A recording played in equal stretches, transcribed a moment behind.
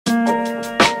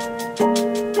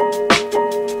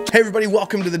Hey everybody,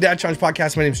 welcome to the Dad Challenge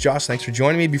Podcast. My name is Josh. Thanks for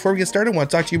joining me. Before we get started, I want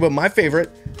to talk to you about my favorite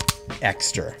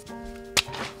extra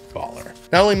baller.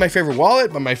 Not only my favorite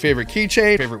wallet, but my favorite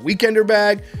keychain, favorite weekender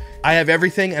bag. I have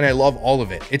everything and I love all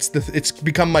of it. It's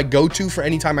become my go-to for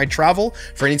any time I travel,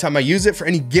 for any time I use it, for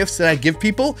any gifts that I give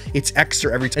people. It's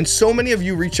extra every time. And so many of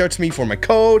you reach out to me for my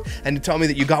code and to tell me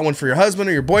that you got one for your husband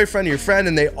or your boyfriend or your friend,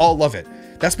 and they all love it.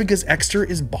 That's because extra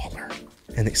is baller.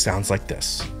 And it sounds like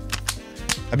this.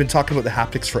 I've been talking about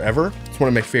the haptics forever. It's one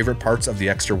of my favorite parts of the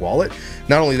extra wallet.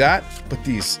 Not only that, but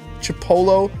these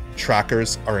Chipolo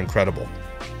trackers are incredible.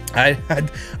 I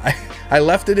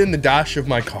left it in the dash of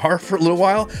my car for a little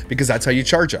while because that's how you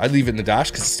charge it. I leave it in the dash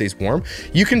because it stays warm.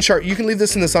 You can leave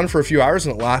this in the sun for a few hours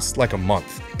and it lasts like a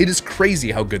month. It is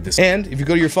crazy how good this is. And if you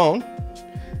go to your phone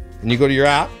and you go to your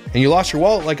app and you lost your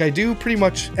wallet, like I do pretty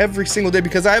much every single day,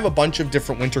 because I have a bunch of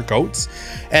different winter coats,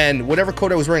 and whatever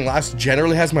coat I was wearing last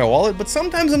generally has my wallet, but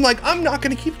sometimes I'm like, I'm not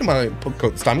gonna keep it in my coat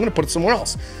this time. I'm gonna put it somewhere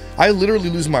else. I literally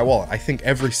lose my wallet, I think,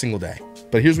 every single day.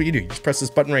 But here's what you do. You just press this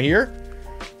button right here,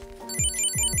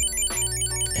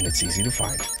 and it's easy to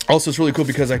find. Also, it's really cool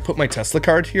because I put my Tesla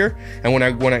card here, and when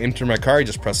I enter my car, I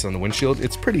just press it on the windshield.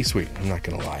 It's pretty sweet, I'm not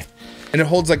gonna lie. And it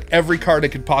holds like every card I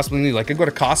could possibly need. Like I go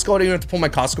to Costco, I don't even have to pull my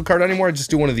Costco card anymore. I just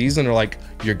do one of these and they're like,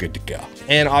 you're good to go.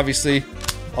 And obviously,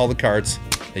 all the cards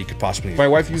that you could possibly need. My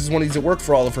wife uses one of these at work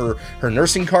for all of her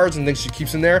nursing cards and things she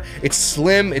keeps in there. It's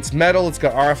slim, it's metal, it's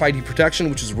got RFID protection,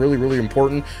 which is really, really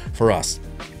important for us.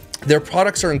 Their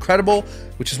products are incredible,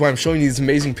 which is why I'm showing you these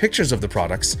amazing pictures of the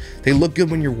products. They look good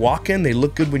when you're walking, they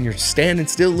look good when you're standing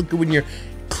still, look good when you're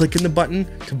clicking the button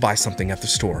to buy something at the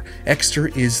store.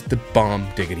 Extra is the bomb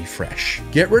diggity fresh.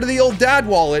 Get rid of the old dad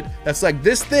wallet that's like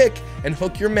this thick and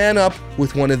hook your man up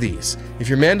with one of these. If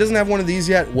your man doesn't have one of these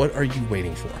yet, what are you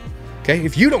waiting for? Okay,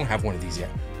 if you don't have one of these yet,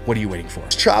 what are you waiting for?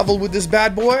 Travel with this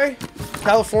bad boy,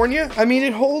 California. I mean,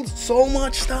 it holds so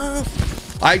much stuff.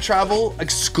 I travel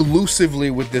exclusively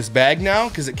with this bag now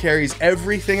because it carries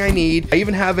everything I need. I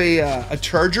even have a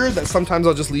charger that sometimes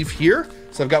I'll just leave here.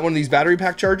 So I've got one of these battery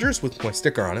pack chargers with my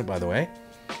sticker on it, by the way.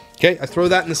 Okay, I throw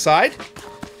that in the side,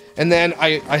 and then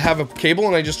I have a cable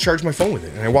and I just charge my phone with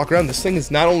it. And I walk around. This thing is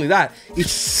not only that,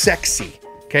 it's sexy,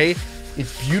 okay?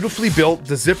 It's beautifully built.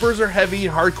 The zippers are heavy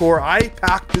and hardcore. I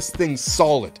pack this thing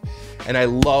solid, and I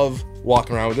love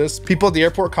walking around with this. People at the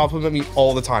airport compliment me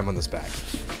all the time on this bag.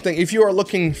 If you are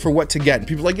looking for what to get, and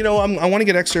people are like, you know, I want to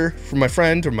get extra for my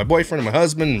friend or my boyfriend or my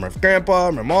husband, or my grandpa,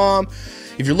 or my mom.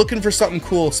 If you're looking for something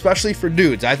cool, especially for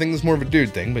dudes, I think this is more of a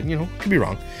dude thing, but you know, could be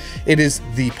wrong. It is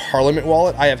the Parliament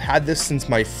wallet. I have had this since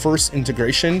my first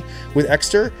integration with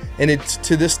Extra, and it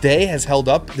to this day has held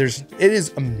up. It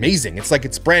is amazing. It's like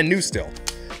it's brand new still.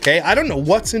 Okay, I don't know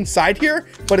what's inside here,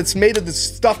 but it's made of the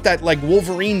stuff that like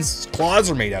Wolverine's claws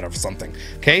are made out of something.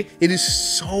 Okay, it is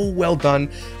so well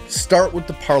done. Start with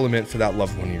the Parliament for that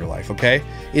loved one in your life, okay?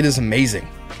 It is amazing.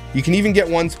 You can even get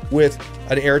ones with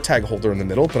an AirTag holder in the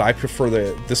middle, but I prefer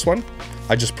this one.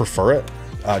 I just prefer it.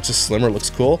 Just slimmer, looks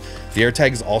cool. The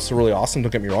AirTag is also really awesome,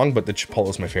 don't get me wrong, but the Chipolo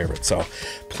is my favorite. So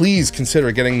please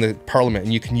consider getting the Parliament,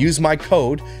 and you can use my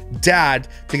code DAD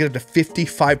to get up to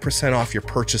 55% off your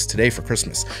purchase today for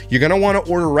Christmas. You're gonna wanna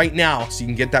order right now so you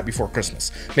can get that before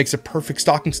Christmas. Makes a perfect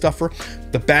stocking stuffer.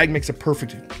 The bag makes a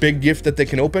perfect big gift that they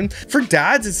can open. For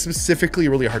dads, it's specifically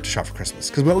really hard to shop for Christmas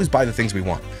because we always buy the things we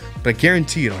want, but I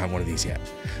guarantee you don't have one of these yet.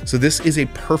 So this is a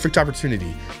perfect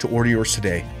opportunity to order yours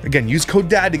today. Again, use code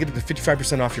DAD to get up to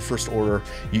 55% off your first order,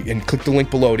 and click the link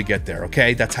below to get there,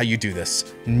 okay? That's how you do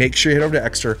this. Make sure you head over to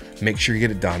Extra, make sure you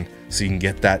get it done so you can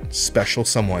get that special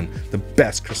someone the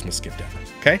best Christmas gift ever,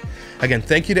 okay? Again,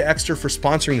 thank you to Extra for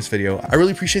sponsoring this video. I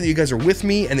really appreciate that you guys are with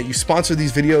me and that you sponsor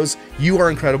these videos. You are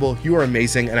incredible, you are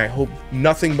amazing, and I hope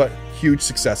nothing but huge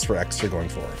success for Extra going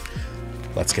forward.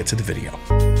 Let's get to the video.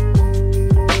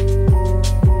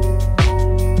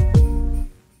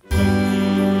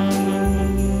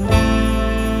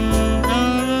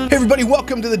 Everybody,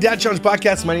 welcome to the Dad Challenge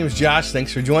Podcast. My name is Josh.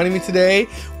 Thanks for joining me today.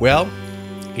 Well,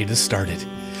 it has started.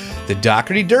 The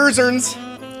Dougherty Dozen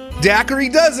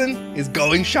is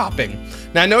going shopping.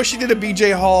 Now, I know she did a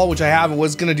BJ haul, which I have and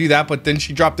was going to do that, but then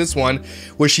she dropped this one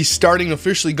where she's starting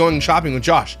officially going shopping with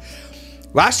Josh.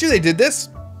 Last year they did this,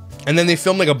 and then they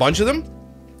filmed like a bunch of them,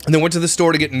 and then went to the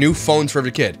store to get new phones for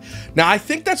every kid. Now, I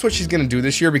think that's what she's going to do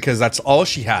this year because that's all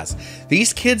she has.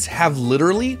 These kids have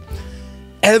literally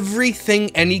everything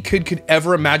any kid could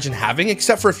ever imagine having,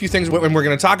 except for a few things, and we're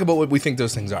going to talk about what we think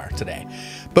those things are today.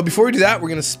 But before we do that, we're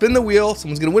going to spin the wheel.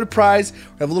 Someone's going to win a prize.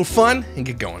 We'll have a little fun and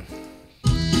get going.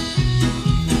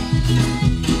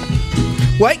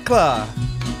 White Claw.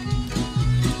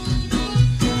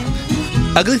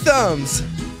 Ugly Thumbs.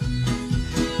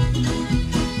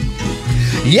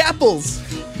 Yapples.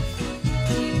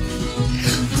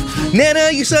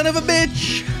 Nana, you son of a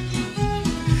bitch.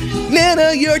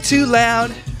 Nana, you're too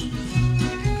loud.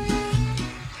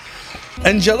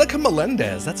 Angelica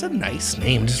Melendez, that's a nice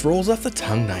name. Just rolls off the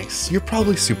tongue nice. You're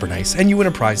probably super nice. And you win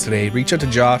a prize today. Reach out to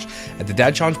Josh at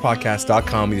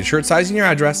thedadchallengepodcast.com with your shirt size and your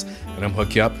address, and I'm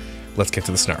hook you up. Let's get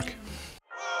to the snark.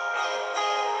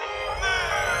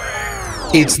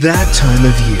 It's that time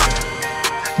of year.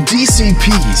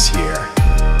 DCP's here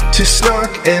to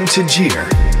snark and to jeer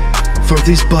for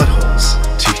these buttholes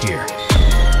to hear.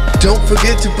 Don't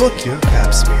forget to book your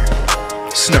pap smear.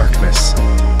 Snarkmas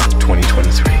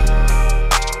 2023.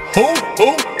 Ho,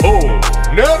 ho, ho!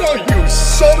 Nana, you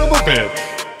son of a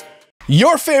bitch!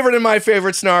 Your favorite and my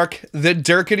favorite snark, the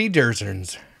Dougherty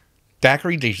Durzerns.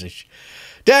 Daiquiri Delulus.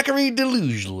 Daiquiri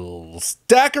Delulus.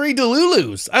 Daiquiri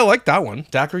Delulus. I like that one.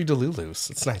 Daiquiri Delulus.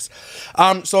 It's nice.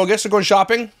 So I guess we're going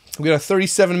shopping. We got a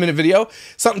 37-minute video.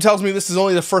 Something tells me this is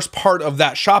only the first part of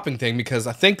that shopping thing because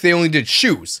I think they only did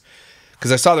shoes.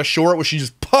 Because I saw the short where she's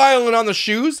just piling on the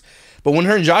shoes. But when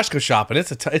her and Josh go shopping,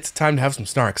 it's a time to have some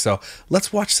snark. So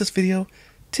let's watch this video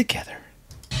together.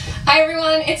 Hi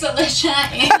everyone, it's Alicia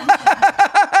and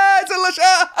it's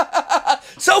Alicia.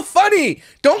 So funny.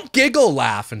 Don't giggle,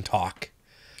 laugh, and talk.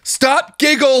 Stop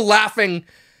giggle, laughing,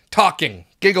 talking.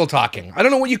 Giggle talking. I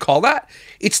don't know what you call that.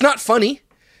 It's not funny.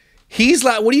 He's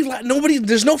like, what do you nobody,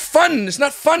 there's no fun. It's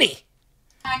not funny.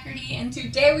 Dougherty, and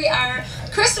today we are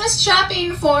Christmas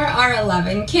shopping for our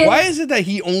 11 kids. Why is it that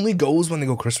he only goes when they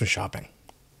go Christmas shopping?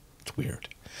 It's weird.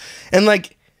 And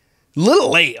like,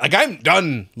 little late. Like I'm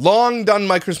done, long done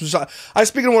my Christmas shop. I was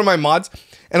speaking to one of my mods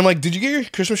and I'm like, did you get your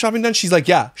Christmas shopping done? She's like,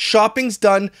 yeah, shopping's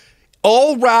done,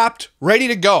 all wrapped, ready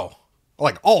to go. I'm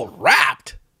like, all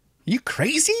wrapped? You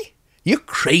crazy? You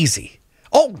crazy.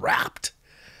 All wrapped.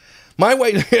 My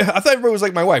wife, I thought everybody was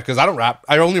like my wife because I don't wrap.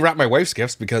 I only wrap my wife's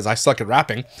gifts because I suck at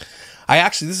wrapping. I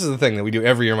actually, this is the thing that we do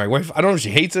every year. My wife, I don't know if she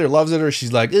hates it or loves it or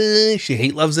she's like,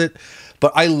 she loves it.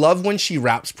 But I love when she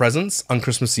wraps presents on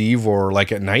Christmas Eve or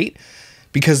like at night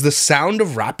because the sound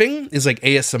of wrapping is like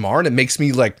ASMR and it makes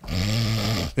me like,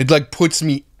 it like puts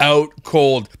me out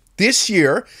cold. This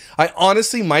year, I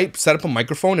honestly might set up a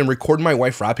microphone and record my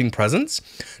wife wrapping presents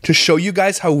to show you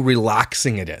guys how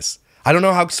relaxing it is. I don't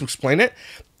know how to explain it.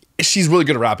 She's really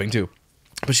good at wrapping too,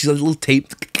 but she's a little tape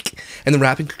and the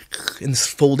wrapping and this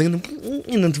folding and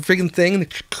the freaking thing and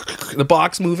the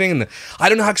box moving and I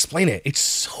don't know how to explain it. It's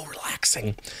so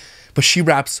relaxing, but she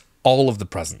wraps all of the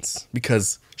presents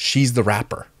because she's the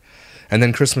wrapper. And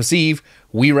then Christmas Eve,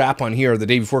 we wrap on here the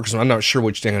day before Christmas. I'm not sure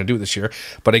which day I'm going to do it this year,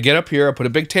 but I get up here, I put a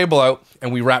big table out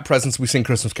and we wrap presents. We sing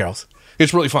Christmas carols.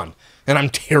 It's really fun and I'm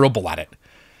terrible at it.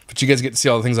 But you guys get to see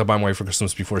all the things I buy my wife for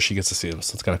Christmas before she gets to see them.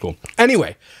 So it's kind of cool.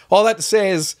 Anyway, all that to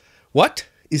say is, what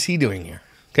is he doing here?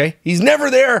 Okay? He's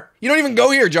never there. You don't even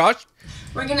go here, Josh.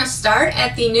 We're going to start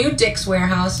at the new Dick's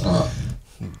warehouse. Well,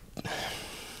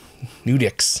 new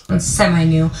Dick's. It's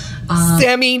semi-new.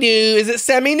 Semi-new. Is it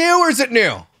semi-new or is it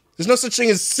new? There's no such thing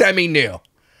as semi-new.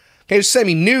 Okay, it's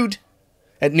semi-nude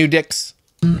at New Dick's.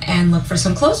 And look for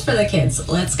some clothes for the kids.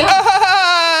 Let's go.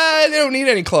 They don't need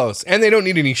any clothes. And they don't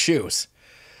need any shoes.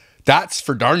 That's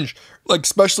for darn, like,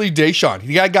 especially Deshaun.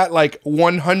 The guy got like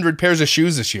 100 pairs of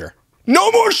shoes this year.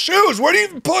 No more shoes. Where do you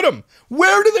even put them?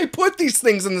 Where do they put these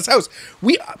things in this house?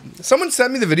 Someone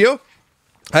sent me the video.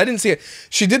 I didn't see it.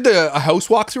 She did a house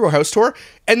walkthrough, a house tour,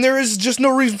 and there is just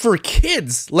no reason for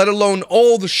kids, let alone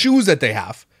all the shoes that they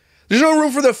have. There's no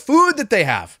room for the food that they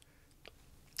have.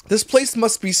 This place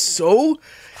must be so,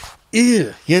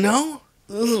 ew, you know?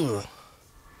 Ugh.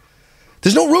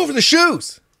 There's no room for the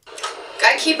shoes.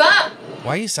 Gotta keep up.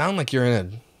 Why you sound like you're in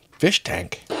a fish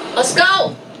tank? Let's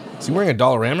go. Is he wearing a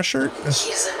Dollarama shirt? He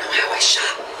doesn't know how I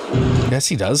shop. Yes,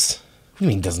 he does. What do you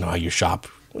mean he doesn't know how you shop?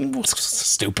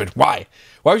 Stupid. Why?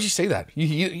 Why would you say that?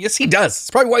 Yes, he does. It's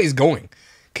probably why he's going.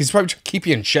 Because he's probably trying to keep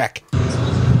you in check.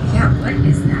 Yeah, what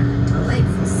is that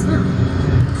delightful smell?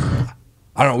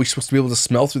 I don't know. Are we supposed to be able to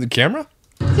smell through the camera?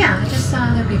 Yeah, I just saw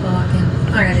other people walk in.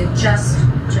 Alright, it just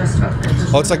opened.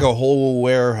 Oh, it's like a whole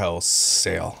warehouse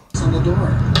sale. It's on the door.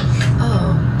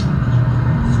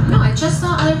 Oh. No, I just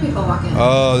saw other people walk in.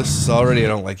 Oh, this is already, I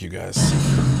don't like you guys.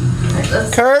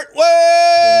 Right, Kurt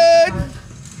Wood!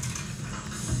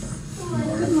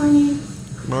 Good morning.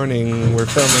 Morning. We're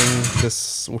filming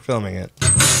this. We're filming it.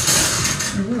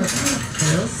 Ooh,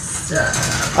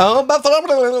 stuff. Oh,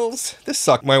 Buffalo. This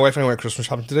sucked. My wife and I went Christmas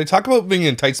shopping today. Talk about being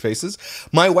in tight spaces.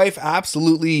 My wife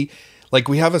absolutely, like,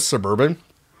 we have a Suburban,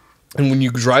 and when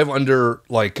you drive under,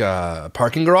 like, a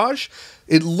parking garage,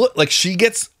 it look like she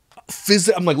gets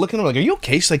I'm like looking at her like, are you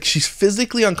okay? She's like, she's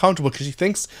physically uncomfortable because she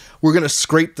thinks we're gonna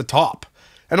scrape the top.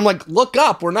 And I'm like, look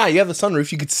up. We're not. You have the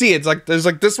sunroof. You could see it. It's like, there's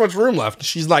like this much room left. And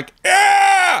she's like,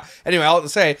 yeah. Anyway, I'll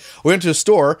say, we went to a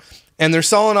store and they're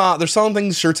selling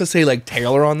things, shirts that say like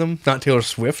Taylor on them. Not Taylor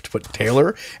Swift, but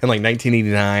Taylor in like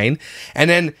 1989. And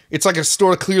then it's like a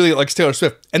store clearly that likes Taylor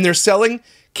Swift. And they're selling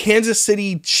Kansas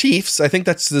City Chiefs. I think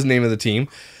that's the name of the team.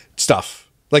 Stuff.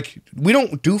 Like, we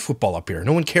don't do football up here.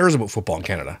 No one cares about football in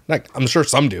Canada. Like, I'm sure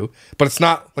some do, but it's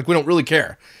not, like, we don't really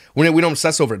care. We don't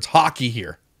obsess over it. It's hockey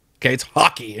here. Okay? It's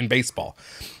hockey and baseball.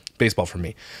 Baseball for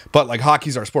me. But, like,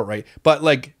 hockey's our sport, right? But,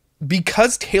 like,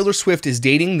 because Taylor Swift is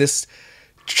dating this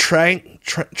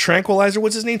tranquilizer,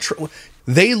 what's his name?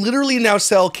 They literally now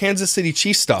sell Kansas City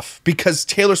Chiefs stuff because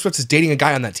Taylor Swift is dating a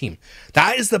guy on that team.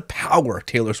 That is the power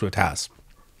Taylor Swift has.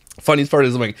 Funniest part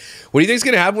is, I'm like, what do you think's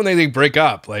gonna happen when they break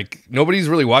up? Like, nobody's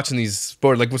really watching these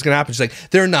sports. Like, what's gonna happen? She's like,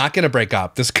 they're not gonna break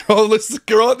up. This girl at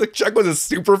the check was a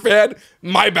super fan.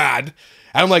 My bad.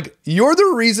 And I'm like, you're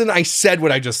the reason I said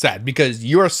what I just said, because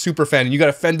you're a super fan and you got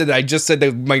offended that I just said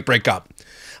they might break up.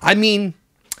 I mean,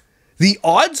 the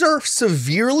odds are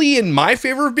severely in my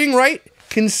favor of being right,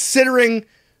 considering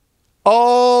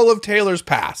all of Taylor's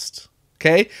past.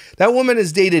 Okay, that woman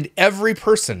has dated every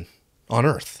person on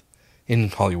earth. In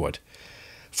Hollywood,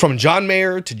 from John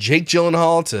Mayer to Jake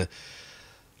Gyllenhaal to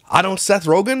Seth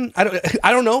Rogen.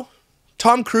 I don't know.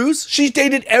 Tom Cruise. She's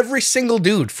dated every single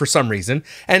dude for some reason,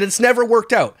 and it's never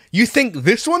worked out. You think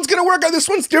this one's gonna work out? This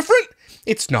one's different?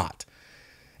 It's not.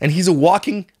 And he's a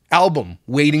walking album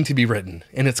waiting to be written,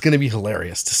 and it's gonna be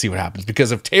hilarious to see what happens,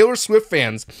 because if Taylor Swift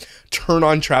fans turn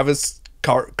on Travis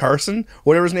Carson,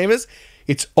 whatever his name is,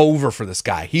 it's over for this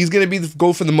guy. He's going to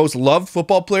go from the most loved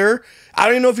football player. I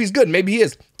don't even know if he's good. Maybe he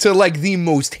is. To like the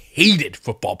most hated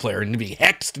football player and to be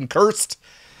hexed and cursed.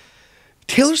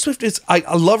 Taylor Swift is,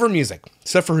 I love her music,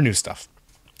 except for her new stuff.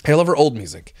 I love her old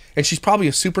music. And she's probably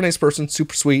a super nice person,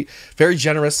 super sweet, very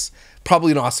generous,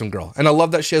 probably an awesome girl. And I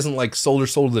love that she hasn't like sold her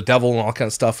soul to the devil and all kind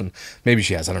of stuff. And maybe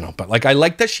she has, I don't know. But like, I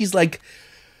like that she's like,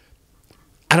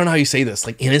 I don't know how you say this,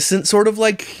 like innocent, sort of,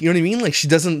 like, you know what I mean? Like, she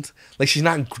doesn't, like, she's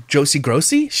not Josie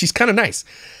Grossi. She's kind of nice,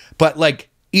 but like,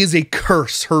 is a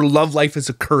curse. Her love life is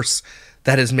a curse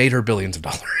that has made her billions of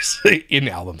dollars in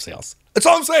album sales. That's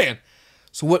all I'm saying.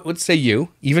 So what say you,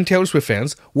 even Taylor Swift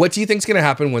fans, what do you think's going to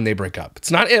happen when they break up? It's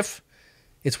not if,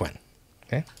 it's when.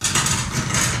 Okay.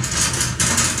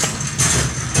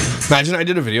 Imagine I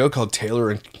did a video called Taylor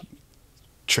and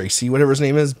Tracy, whatever his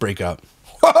name is, break up.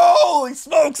 Holy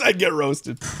smokes, I'd get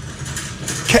roasted.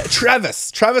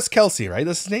 Travis Kelce, right?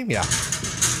 That's his name? Yeah.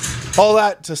 All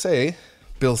that to say,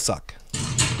 Bills suck.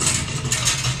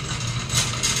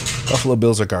 Buffalo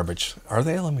Bills are garbage. Are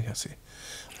they? Let me go see.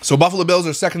 So Buffalo Bills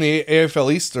are second in the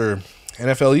AFL East or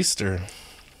NFL East or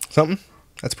something.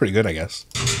 That's pretty good, I guess.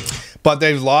 But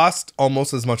they've lost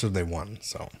almost as much as they won,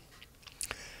 so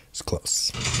it's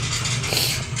close.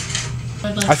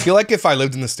 I feel like if I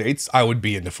lived in the States, I would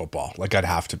be into football. Like, I'd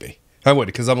have to be. I would,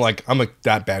 because I'm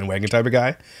that bandwagon type of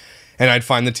guy. And I'd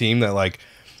find the team that, like,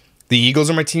 the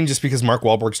Eagles are my team just because Mark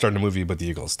Wahlberg started a movie about the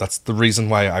Eagles. That's the reason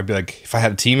why I'd be like, if I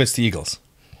had a team, it's the Eagles.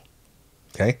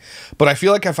 Okay? But I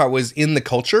feel like if I was in the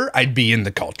culture, I'd be in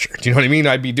the culture. Do you know what I mean?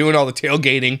 I'd be doing all the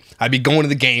tailgating. I'd be going to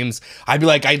the games. I'd be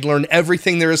like, I'd learn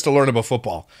everything there is to learn about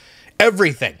football.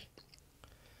 Everything.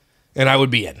 And I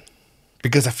would be in.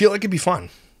 Because I feel like it'd be fun.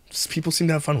 Just people seem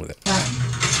to have fun with it.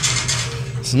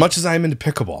 As much as I'm into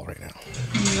pickleball right now.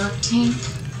 New York team.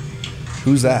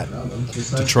 Who's that?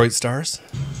 Detroit Stars?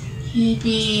 He'd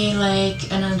be like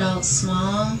an adult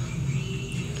small.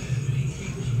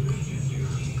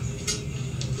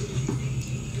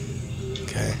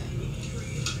 Okay.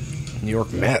 New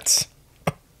York Mets.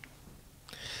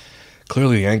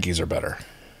 Clearly the Yankees are better.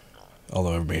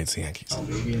 Although everybody hates the Yankees.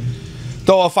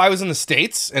 Though if I was in the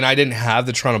States and I didn't have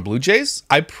the Toronto Blue Jays,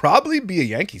 I'd probably be a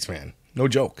Yankees fan. No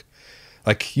joke.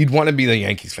 Like, you'd want to be the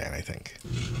Yankees fan, I think.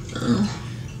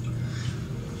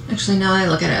 Actually, now I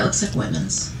look at it, it looks like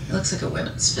women's. It looks like a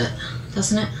women's fit,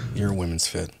 doesn't it? You're a women's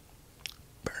fit.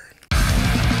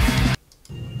 Burn.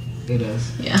 It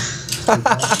does. Yeah.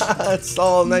 It's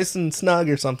all nice and snug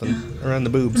or something around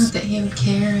the boobs. Not that he would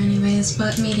care anyways,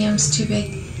 but medium's too big.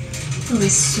 He'll be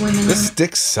swimming This on it.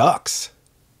 stick sucks.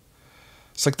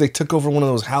 It's like they took over one of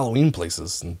those Halloween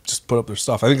places and just put up their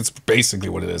stuff. I think it's basically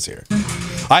what it is here.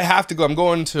 I have to go. I'm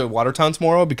going to Watertown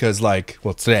tomorrow because, like,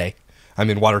 well, today. I'm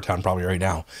in Watertown probably right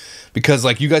now. Because,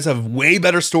 like, you guys have way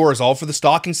better stores all for the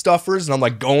stocking stuffers. And I'm,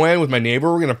 like, going with my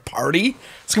neighbor. We're going to party.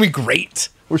 It's going to be great.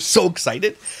 We're so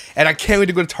excited. And I can't wait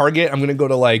to go to Target. I'm going to go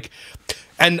to, like...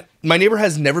 And my neighbor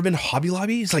has never been to Hobby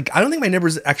Lobby. He's like, I don't think my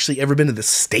neighbor's actually ever been to the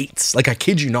States. Like, I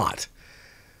kid you not.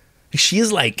 She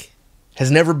is, like... has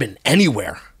never been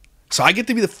anywhere. So I get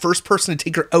to be the first person to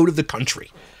take her out of the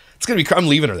country. It's going to be, I'm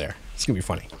leaving her there. It's going to be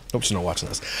funny. Hope she's not watching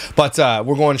this. But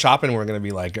we're going shopping. We're going to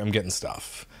be like, I'm getting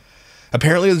stuff.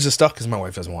 Apparently there's just stuff because my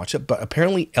wife doesn't watch it. But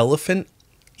apparently elephant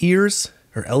ears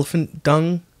or elephant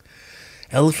dung,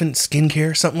 elephant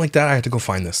skincare, something like that. I have to go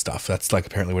find this stuff. That's like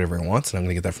apparently what everyone wants. And I'm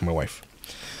going to get that from my wife.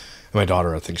 And my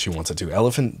daughter, I think she wants it too.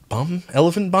 Elephant bum?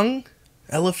 Elephant bung?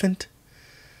 Elephant?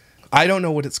 I don't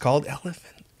know what it's called. Elephant.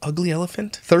 Ugly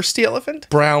elephant? Thirsty elephant?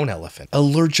 Brown elephant.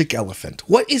 Allergic elephant.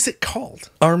 What is it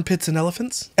called? Armpits and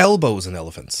elephants? Elbows and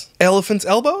elephants. Elephants'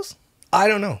 elbows? I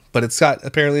don't know. But it's got,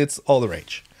 apparently it's all the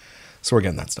rage. So we're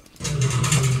getting that stuff.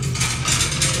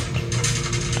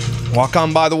 Walk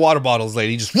on by the water bottles,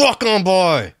 lady. Just walk on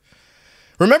by.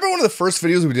 Remember one of the first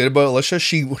videos we did about Alicia?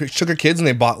 She took her kids and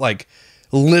they bought like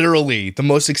literally the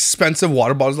most expensive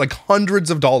water bottles, like hundreds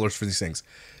of dollars for these things.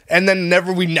 And then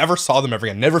we never saw them ever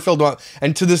again. Never filled them up.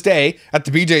 And to this day, at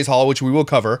the BJ's Hall, which we will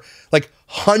cover, like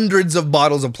hundreds of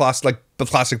bottles of plastic, like the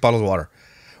plastic bottles of water.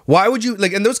 Why would you,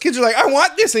 like, and those kids are like, I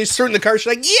want this. And they just throw it in the cart.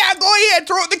 She's like, yeah, go ahead,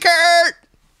 throw it in the cart.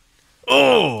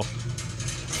 Oh.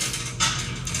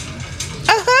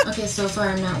 Okay, so far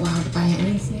I'm not wowed by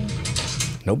anything.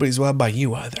 Nobody's wowed by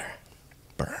you either.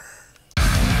 Burn.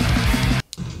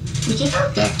 We did our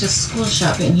back to school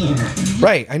shopping here.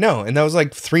 Right, I know. And that was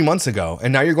like 3 months ago.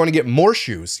 And now you're going to get more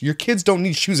shoes. Your kids don't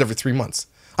need shoes every 3 months.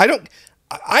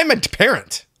 I'm a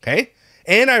parent, okay?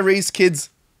 And I raise kids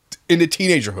into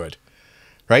teenagerhood,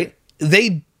 right?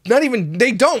 No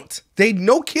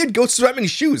kid goes through that many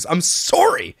shoes. I'm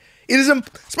sorry. It is,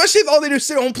 especially if all they do is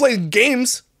sit home and play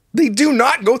games. They do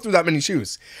not go through that many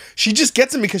shoes. She just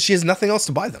gets them because she has nothing else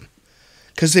to buy them.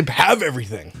 Because they have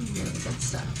everything. Good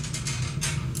stuff.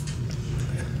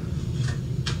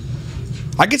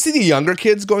 I can see the younger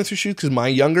kids going through shoes because my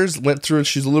youngers went through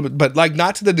shoes a little bit, but like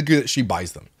not to the degree that she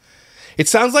buys them. It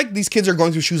sounds like these kids are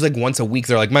going through shoes like once a week.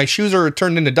 They're like, my shoes are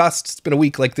turned into dust. It's been a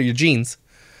week, like they're your jeans.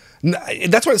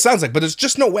 That's what it sounds like, but there's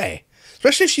just no way.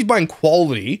 Especially if she's buying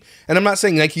quality. And I'm not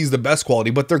saying Nike's the best quality,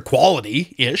 but they're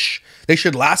quality-ish. They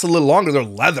should last a little longer. They're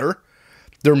leather.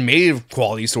 They're made of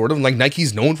quality, sort of. Like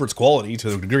Nike's known for its quality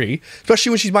to a degree.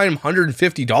 Especially when she's buying them $150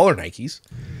 Nikes.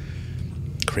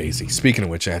 Crazy. Speaking of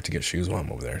which, I have to get shoes while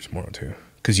I'm over there tomorrow too.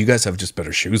 Because you guys have just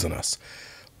better shoes than us.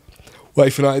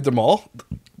 Wife and I at the mall.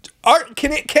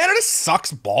 Canada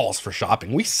sucks balls for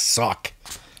shopping. We suck.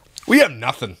 We have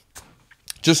nothing.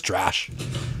 Just trash.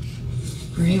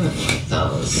 Agree with like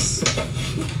those.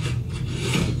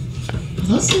 Are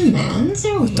those men's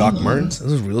or women's? Doc Martens?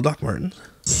 Those are real Doc Martens.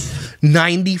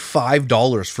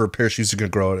 $95 for a pair of shoes you're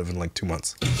going to grow out of in like 2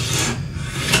 months.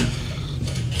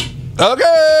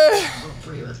 Okay.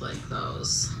 Agree with like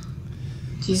those.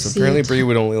 Do you So see apparently Brie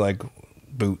would only like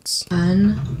boots.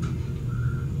 Oh,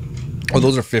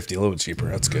 those are $50, a little bit cheaper.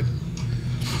 That's good.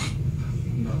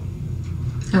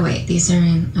 oh wait, these are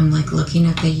in. I'm like looking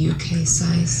at the UK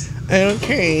size.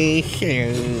 Okay.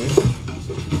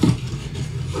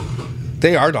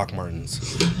 They are Doc Martens.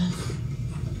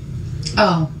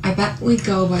 Oh, I bet we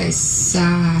go by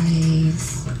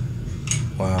size.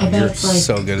 Wow, I bet you're it's like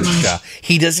so good at shop.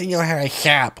 He doesn't know how to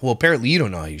shop. Well, apparently you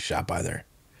don't know how you shop either.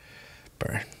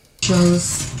 Burn.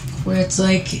 Shows where it's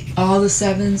like all the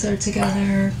sevens are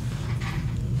together.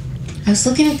 I was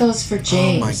looking at those for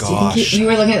James. Oh my Do you think gosh. you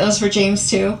were looking at those for James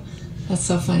too? That's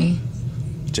so funny.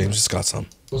 James just got some.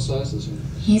 What size is he?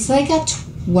 He's like a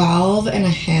 12 and a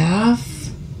half.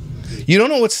 You don't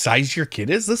know what size your kid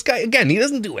is? This guy, again, he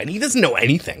doesn't know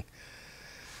anything.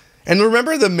 And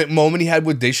remember the moment he had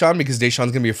with Deshaun, because Deshaun's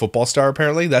going to be a football star,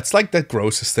 apparently? That's like the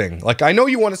grossest thing. Like, I know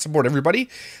you want to support everybody,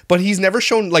 but he's never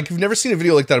shown, like, you've never seen a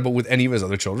video like that about with any of his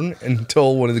other children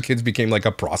until one of the kids became like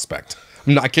a prospect.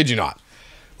 I kid you not.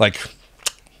 Like,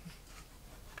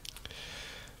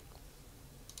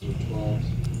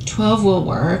 12 will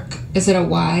work. Is it a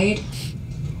wide?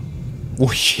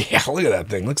 well, yeah, look at that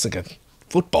thing. Looks like a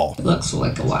football. It looks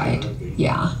like a wide.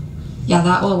 Yeah. Yeah,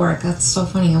 that will work. That's so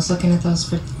funny. I was looking at those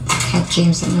for had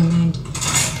James in my mind.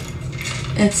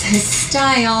 It's his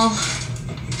style.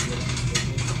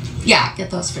 Yeah, get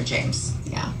those for James.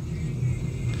 Yeah.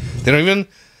 They don't even...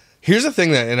 Here's the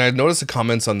thing that... And I noticed the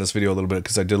comments on this video a little bit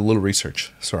because I did a little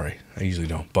research. Sorry, I usually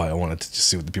don't, but I wanted to just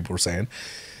see what the people were saying.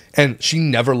 And she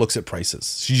never looks at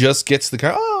prices. She just gets the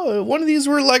car. Oh, one of these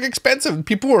were like expensive.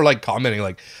 People were like commenting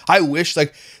like, I wish,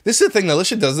 like, this is the thing.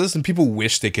 Alicia does this and people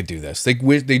wish they could do this. They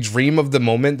dream of the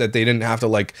moment that they didn't have to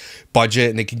like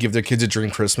budget and they could give their kids a dream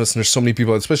Christmas. And there's so many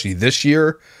people, especially this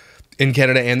year in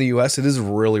Canada and the US, it is a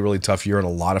really, really tough year. And a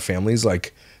lot of families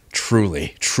like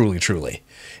Truly, truly, truly.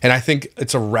 And I think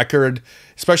it's a record,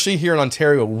 especially here in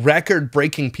Ontario,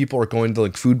 record-breaking people are going to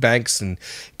like food banks and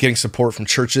getting support from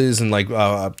churches and like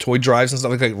toy drives and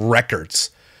stuff like records,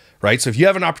 right? So if you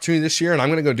have an opportunity this year, and I'm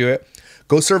going to go do it,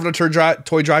 go serve at a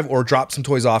toy drive or drop some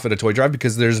toys off at a toy drive,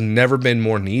 because there's never been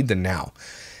more need than now.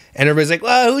 And everybody's like,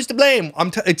 well, who's to blame?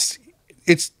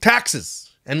 It's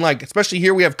taxes. And like, especially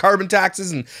here, we have carbon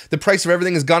taxes and the price of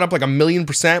everything has gone up like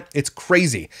 1,000,000%. It's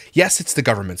crazy. Yes, it's the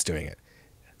government's doing it.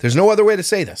 There's no other way to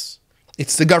say this.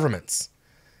 It's the government's.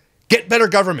 Get better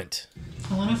government.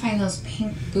 I want to find those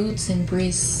pink boots in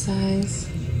Bree's size.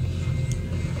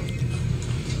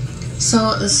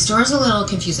 So the store's a little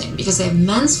confusing because they have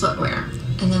men's footwear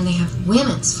and then they have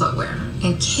women's footwear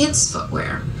and kids'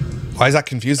 footwear. Why is that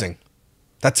confusing?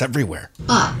 That's everywhere.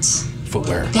 But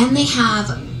footwear. Then they have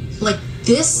like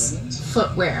this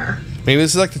footwear. Maybe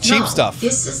this is like the cheap stuff.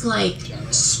 This is like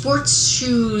sports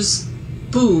shoes,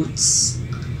 boots.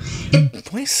 Why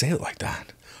do you say it like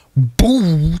that?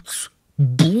 Boots.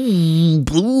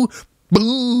 Boots.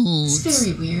 It's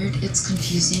very weird. It's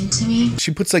confusing to me.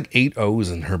 She puts like 8 O's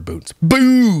in her boots.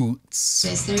 Boots.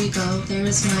 Guys, there you go.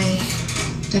 There's my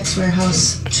Dex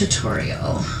Warehouse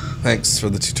tutorial. Thanks for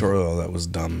the tutorial. That was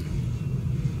dumb.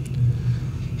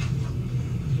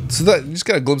 So that you just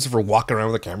got a glimpse of her walking around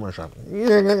with a camera shot.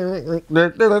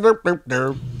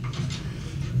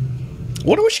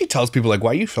 What if she tells people like,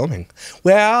 "Why are you filming?"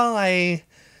 Well, I'm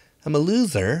a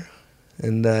loser,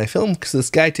 and I film because this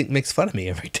guy makes fun of me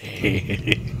every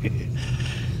day.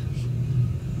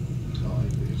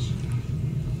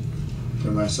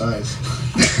 They're my size.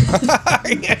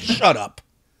 Yeah, shut up.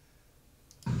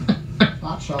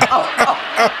 Not shut up.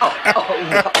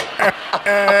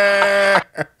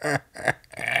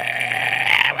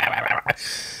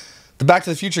 The Back to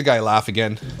the Future guy laugh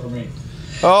again. For me.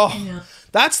 Oh, Yeah.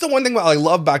 that's the one thing I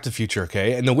love Back to the Future,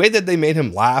 okay? And the way that they made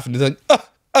him laugh and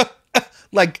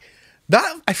like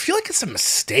that, I feel like it's a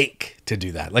mistake to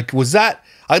do that. Like, was that?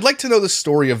 I'd like to know the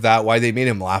story of that, why they made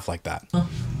him laugh like that. Oh.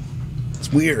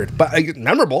 It's weird, but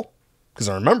memorable because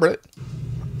I remember it.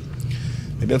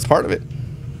 Maybe that's part of it.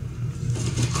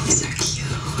 These are cute.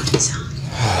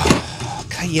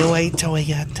 Coyote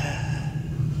Toyota.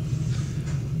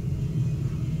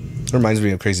 Reminds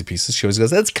me of Crazy Pieces. She always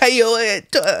goes, "That's Coyote."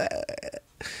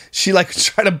 She like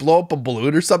tried to blow up a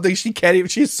balloon or something. She can't even.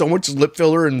 She has so much lip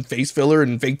filler and face filler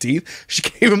and fake teeth. She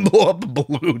can't even blow up a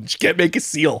balloon. She can't make a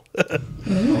seal.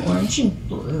 Ooh, orange and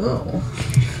blue.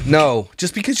 No,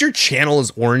 just because your channel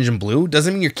is orange and blue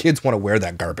doesn't mean your kids want to wear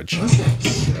that garbage.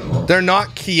 They're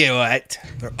not cute.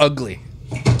 They're ugly,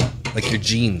 like your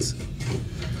jeans.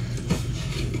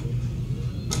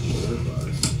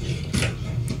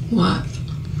 What?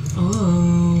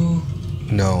 Oh.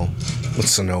 No,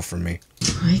 what's a no from me?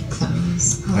 I like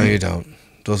those. No, you don't.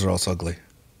 Those are also ugly.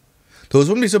 Those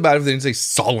wouldn't be so bad if they didn't say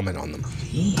Solomon on them.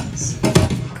 These.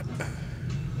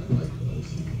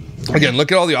 Again,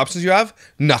 look at all the options you have.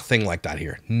 Nothing like that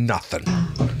here. Nothing.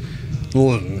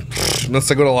 Unless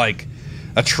I go to like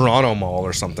a Toronto mall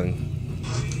or something.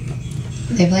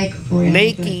 They have like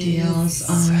really good Nikes. deals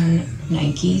on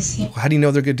Nikes How do you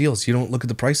know they're good deals? You don't look at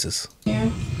the prices. here.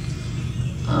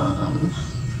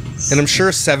 And I'm sure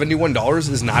 $71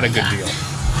 is not a good deal.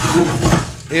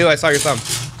 Ew, I saw your thumb.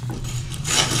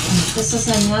 This is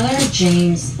another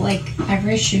James. Like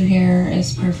every shoe here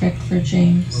is perfect for What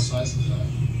James. size is that?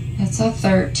 It's a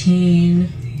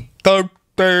 13.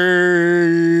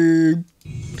 13.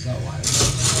 Is that wide?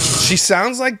 She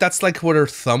sounds like that's like what her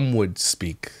thumb would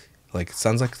speak. Like it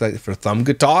sounds like if her thumb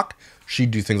could talk,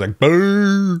 she'd do things like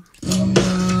 "Brr."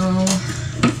 No.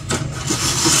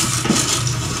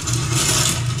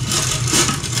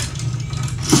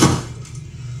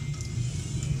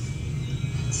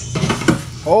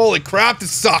 Holy crap, this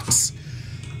sucks.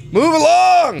 Move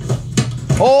along.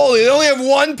 Holy, they only have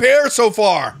one pair so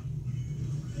far.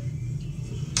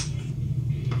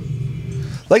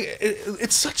 Like,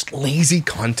 it's such lazy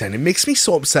content. It makes me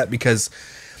so upset because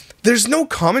there's no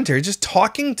commentary. Just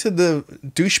talking to the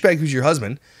douchebag who's your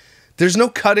husband. There's no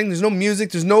cutting. There's no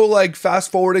music. There's no, like,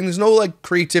 fast forwarding. There's no, like,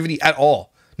 creativity at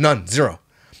all. None. Zero.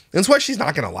 And that's why she's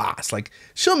not going to last. Like,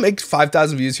 she'll make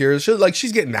 5,000 views here.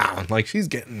 She's getting down. Like, she's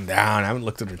getting down. I haven't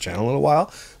looked at her channel in a while.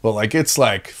 But, like, it's,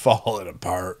 like, falling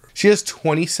apart. She has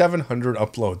 2,700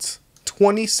 uploads.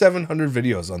 2,700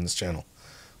 videos on this channel.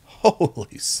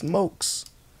 Holy smokes.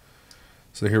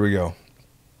 So here we go.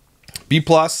 B+,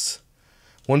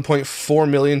 1.4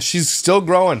 million. She's still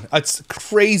growing. It's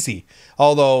crazy.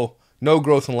 Although, no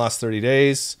growth in the last 30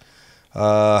 days.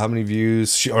 How many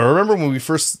views? I remember when we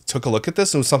first took a look at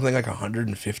this, it was something like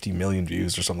 150 million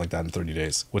views or something like that in 30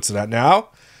 days. What's it at now?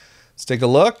 Let's take a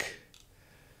look.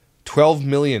 12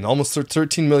 million, almost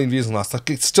 13 million views in the last.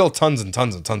 Like, it's still tons and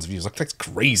tons and tons of views. Like, that's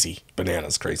crazy.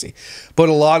 Bananas crazy. But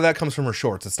a lot of that comes from her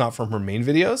shorts. It's not from her main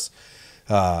videos.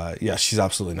 Yeah, she's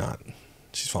absolutely not.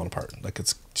 She's falling apart. Like,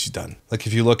 she's done. Like,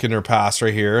 if you look in her past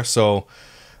right here, so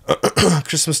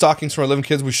Christmas stockings for our 11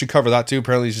 kids, we should cover that too.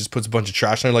 Apparently she just puts a bunch of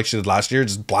trash in there like she did last year,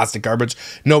 just plastic garbage.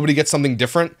 Nobody gets something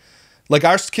different. Like,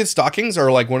 our kids' stockings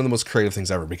are like one of the most creative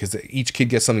things ever because each kid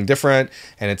gets something different,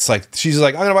 and it's like, she's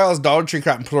like, I'm gonna buy all this Dollar Tree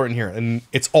crap and put it in here, and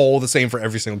it's all the same for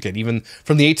every single kid, even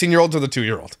from the 18-year-old to the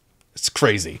 2-year-old. It's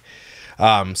crazy.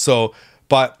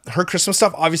 But her Christmas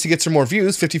stuff obviously gets her more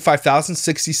views, 55,000,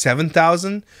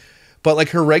 67,000. But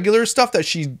like her regular stuff that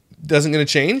she doesn't gonna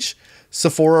change,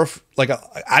 Sephora, like a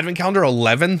advent calendar,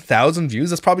 11,000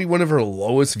 views. That's probably one of her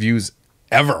lowest views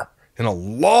ever in a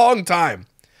long time.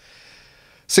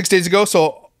 6 days ago,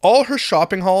 so all her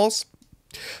shopping hauls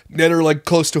that are like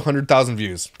close to 100,000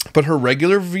 views. But her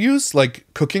regular views, like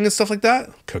cooking and stuff like that,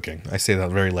 I say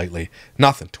that very lightly,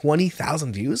 nothing.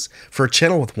 20,000 views for a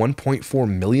channel with 1.4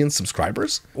 million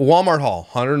subscribers. Walmart haul,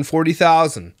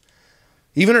 140,000.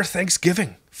 Even her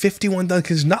Thanksgiving, 51,000,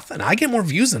 because nothing. I get more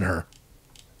views than her.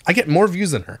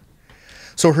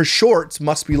 So her shorts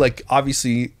must be like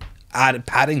obviously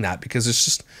padding that, because it's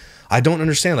just, I don't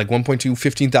understand. Like 1.2,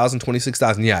 15,000,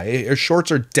 26,000. Yeah, her shorts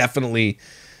are definitely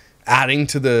adding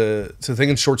to the thing,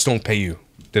 and shorts don't pay you.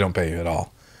 They don't pay you at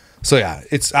all. So yeah,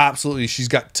 it's absolutely, she's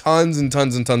got tons and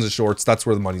tons and tons of shorts. That's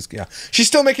where the money's, yeah. She's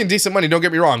still making decent money, don't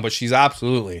get me wrong, but she's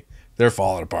absolutely, they're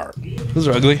falling apart. Those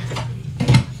are ugly.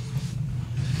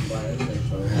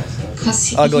 Because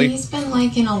he's been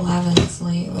like in 11s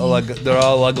lately. They're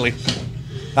all ugly.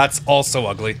 That's also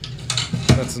ugly.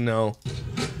 That's a no.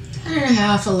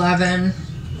 10.5, 11.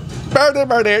 I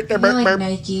feel like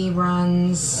Nike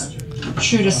runs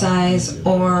true to size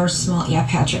or small. Yeah,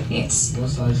 Patrick needs. What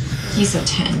size? He's a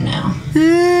 10 now.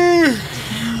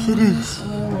 10s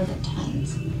or the 10s.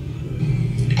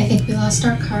 I think we lost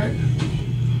our cart.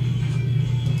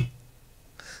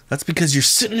 That's because you're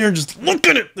sitting there just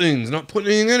looking at things, not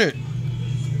putting anything in it.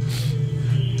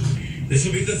 This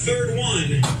will be the third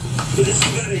one, but this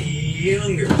is about a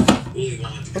younger Willy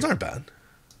Wonka. Those aren't bad.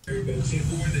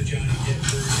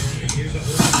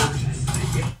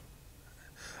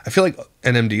 I feel like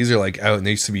NMDs are like out and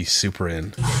they used to be super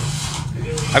in. I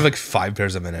have like 5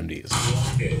 pairs of NMDs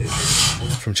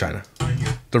from China.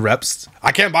 The reps.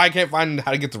 I can't find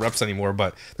how to get the reps anymore,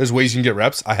 but there's ways you can get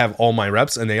reps. I have all my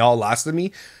reps and they all lasted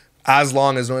me as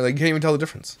long as, like, you can't even tell the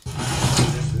difference.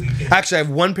 Actually, I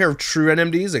have 1 pair of true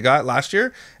NMDs I got last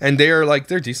year, and they are like,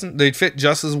 they're decent. They fit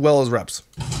just as well as reps.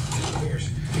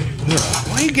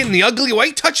 Why are you getting the ugly? Why are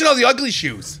you touching all the ugly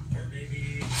shoes?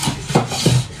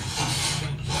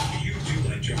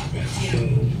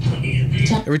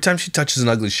 Every time she touches an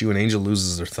ugly shoe, an angel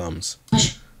loses their thumbs.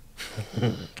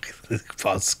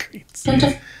 Pause screens.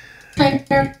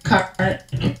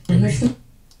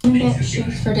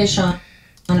 Shoes for Deshaun.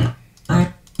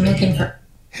 I'm looking for.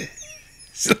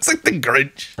 She looks like the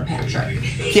Grinch.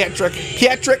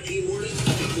 Patrick.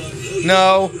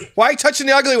 No. Why are you touching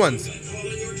the ugly ones?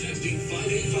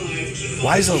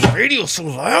 Why is the radio so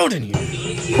loud in here? I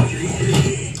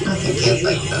think it's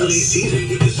like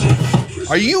this.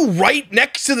 Are you right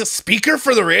next to the speaker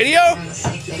for the radio? I'm gonna see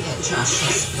if they get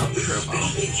Josh's approval.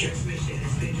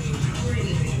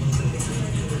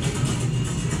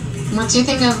 What do you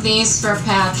think of these for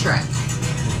Patrick?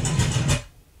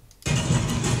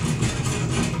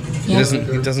 He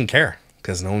doesn't care,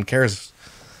 because no one cares.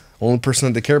 Only person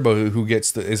that they care about who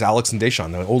gets is Alex and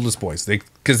Deshaun, the oldest boys.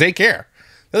 Because they care.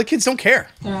 The other kids don't care.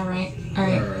 They're all right. All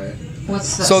right.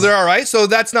 What's this? So they're all right. So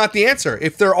that's not the answer.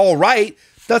 If they're all right,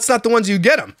 that's not the ones you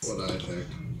get them. What I think.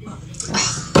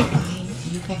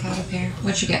 You pick out a pair.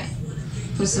 What'd you get?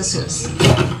 Who's this?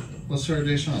 What's her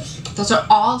Deschamps? Those are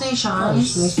all Deschamps.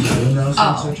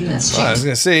 Oh, that's I was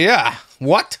gonna say, yeah.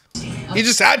 What? You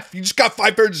just got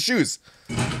 5 pairs of shoes.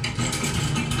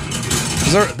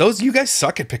 Those you guys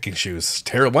suck at picking shoes.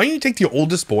 Terrible. Why don't you take the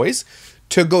oldest boys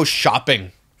to go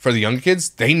shopping for the young kids?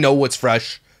 They know what's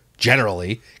fresh.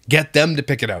 Generally, get them to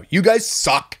pick it out. You guys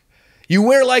suck. You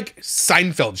wear like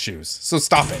Seinfeld shoes, so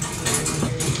stop it.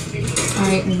 All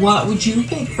right, what would you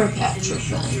pick for Patrick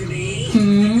then?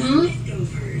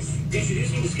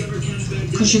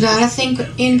 Because you gotta think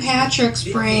in Patrick's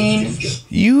brain.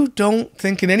 You don't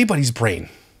think in anybody's brain.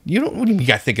 You don't. What do you mean you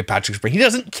gotta think in Patrick's brain? He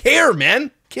doesn't care,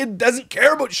 man. Kid doesn't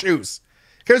care about shoes.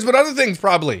 Cares about other things,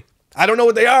 probably. I don't know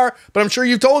what they are, but I'm sure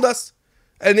you've told us.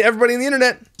 And everybody on the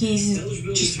internet. He's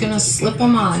just gonna slip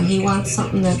them on. He wants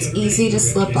something that's easy to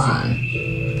slip on.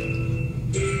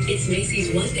 It's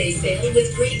Macy's one-day sale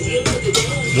with great deals for the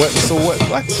dog. What? So what?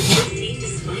 What?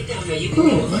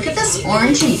 Ooh, look at this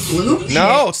orange and blue.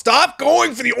 No, stop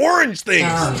going for the orange things.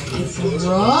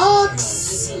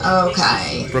 Brooks.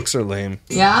 Okay. Brooks are lame.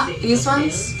 Yeah, these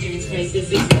ones.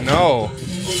 No.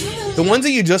 The ones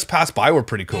that you just passed by were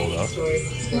pretty cool, though.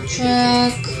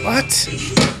 Check. What?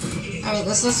 Alright,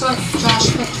 this is what Josh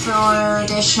picked for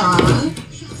Deshaun.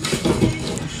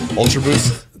 Ultra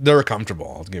Boost? They're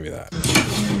comfortable, I'll give you that.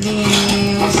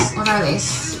 These. What are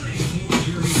these?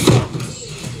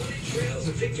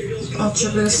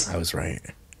 Ultra Boost. I was right.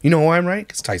 You know why I'm right?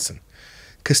 Because Tyson.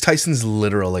 Because Tyson's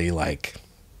literally like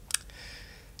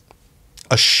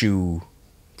a shoe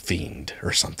fiend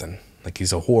or something. Like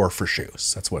he's a whore for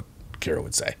shoes. That's what Kira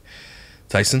would say.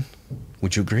 Tyson,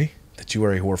 would you agree that you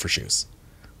are a whore for shoes?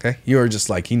 Okay? You are just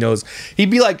like, he knows. He'd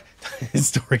be like,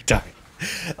 story time.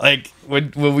 Like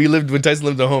when Tyson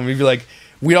lived at home, he'd be like,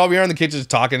 we'd all be around the kitchen just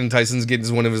talking, and Tyson's gets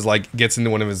into one of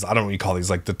his, I don't know what you call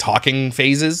these, like the talking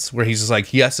phases, where he's just like,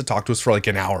 he has to talk to us for like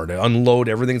an hour to unload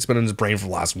everything that's been in his brain for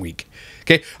the last week.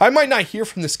 Okay? I might not hear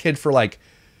from this kid for like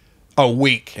a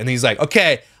week, and he's like,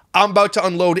 okay, I'm about to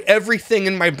unload everything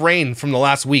in my brain from the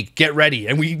last week. Get ready.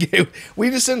 And we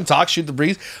just sit and talk, shoot the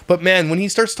breeze. But man, when he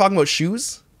starts talking about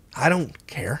shoes, I don't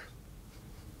care.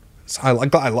 So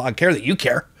I care that you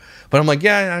care. But I'm like,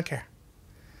 yeah, I don't care.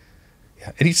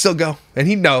 Yeah, and he'd still go. And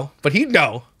he'd know. But he'd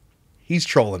know. He's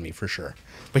trolling me for sure.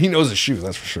 But he knows his shoes,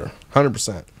 that's for sure.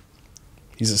 100%.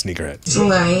 He's a sneakerhead.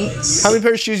 Right. How many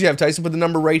pairs of shoes do you have, Tyson? Put the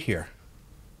number right here.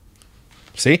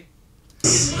 See?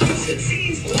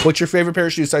 What's your favorite pair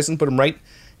of shoes, Tyson? Put them right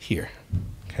here.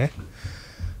 Okay.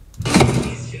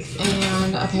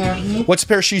 And a pair of What's a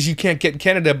pair of shoes you can't get in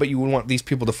Canada, but you would want these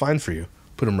people to find for you?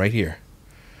 Put them right here.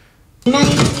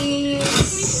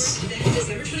 Nikes.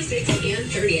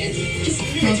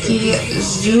 Nike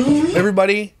Zoom.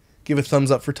 Everybody, give a thumbs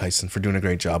up for Tyson for doing a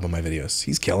great job on my videos.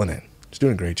 He's killing it. He's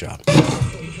doing a great job.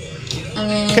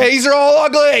 Okay, these are all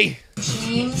ugly.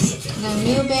 James, the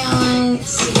New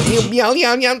Balance.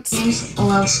 James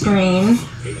Loves Green.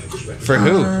 For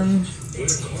who?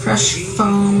 Fresh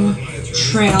Foam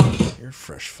Trail. Your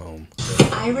Fresh Foam.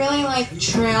 I really like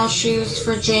trail shoes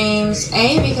for James.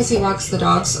 A, because he walks the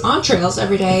dogs on trails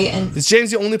every day, and Is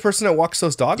James the only person that walks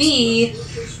those dogs? B,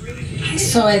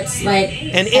 so it's like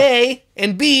And A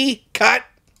and B, cut.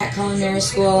 at culinary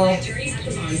school,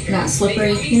 not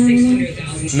slippery. You know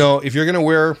what I mean? No, if you're going to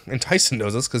wear, and Tyson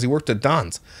knows this because he worked at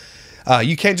Don's,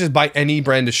 you can't just buy any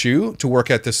brand of shoe to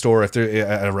work at the store if they're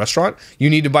at a restaurant. You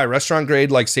need to buy restaurant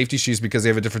grade like safety shoes because they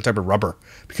have a different type of rubber,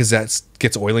 because that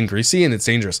gets oily and greasy and it's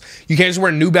dangerous. You can't just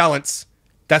wear New Balance.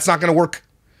 That's not going to work.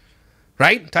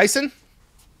 Right, Tyson?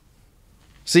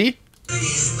 See? Alright,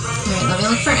 let me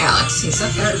look for Alex. He's a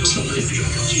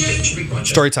 13.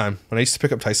 Story time. When I used to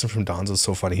pick up Tyson from Don's, it was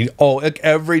so funny.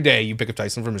 Every day you pick up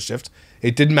Tyson from his shift,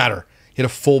 it didn't matter. He had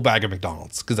a full bag of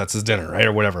McDonald's because that's his dinner, right,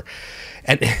 or whatever.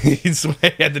 And when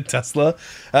I had the Tesla,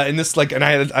 and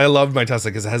I loved my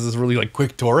Tesla because it has this really like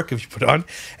quick torque if you put it on.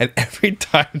 And every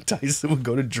time Tyson would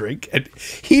go to drink, and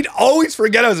he'd always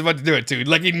forget I was about to do it too.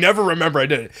 Like he'd never remember I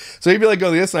did it. So he'd be like,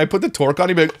 "Go this," and I put the torque on.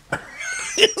 He'd be like,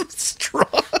 "It's strong."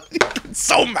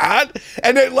 So mad,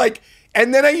 and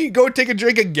then I go take a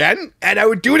drink again, and I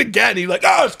would do it again. He'd be like,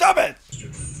 "Oh, stop it!"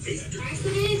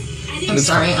 I'm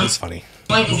sorry. It's funny.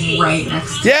 Like right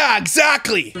next to Yeah,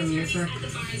 exactly. the music.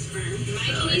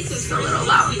 So it's just a little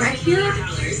loud right here.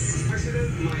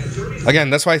 Again,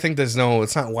 that's why I think it's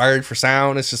not wired for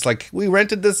sound. It's just like, we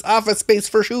rented this office space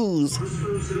for shoes.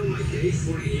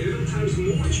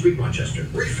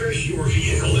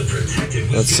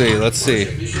 Let's see.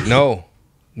 No.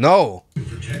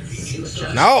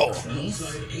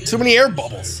 Too many air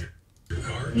bubbles.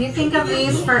 You think of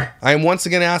these for I am once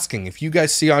again asking if you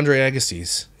guys see Andre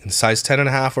Agassi's in size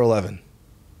 10.5 or 11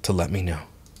 to let me know.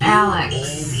 Alex.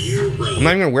 I'm not even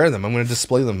going to wear them. I'm going to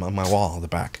display them on my wall at the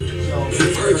back.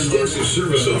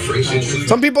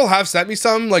 Some people have sent me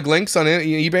some like links on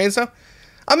eBay and stuff.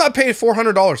 I'm not paying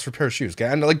 $400 for a pair of shoes, okay?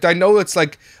 And like I know it's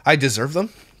like I deserve them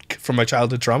from my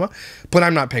childhood trauma, but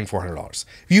I'm not paying $400.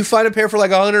 If you find a pair for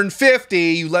like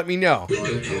 $150, you let me know.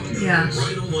 Yeah.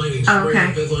 Oh,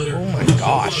 okay. Oh my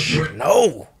gosh,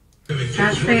 no.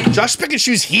 Josh picking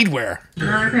shoes he'd wear.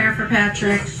 Another pair for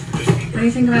Patrick. What do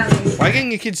you think about these? Why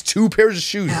getting your kids 2 pairs of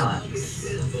shoes? Alex.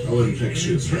 I wouldn't pick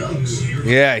shoes for Alex.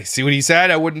 Yeah, see what he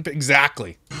said? I wouldn't pick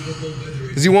exactly.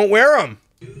 Because he won't wear them.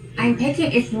 I'm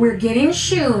picking, if we're getting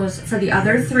shoes for the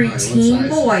other 3 teen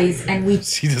boys and we...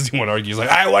 He doesn't want to argue. He's like,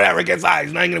 whatever, get size.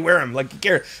 I'm not going to wear them. Like, you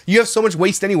care. You have so much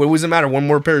waste anyway. What does it matter? One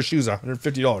more pair of shoes,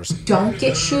 $150. Don't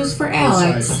get shoes for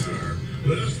Alex.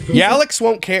 Yeah, Alex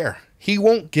won't care. He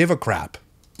won't give a crap.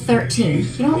 13. You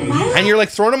don't like And you're like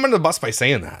throwing him under the bus by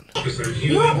saying that.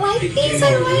 You don't like these?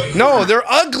 I like No, they're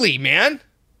ugly, man.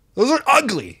 Those are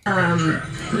ugly.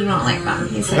 You don't like them.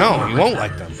 He said No, you won't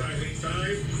like them.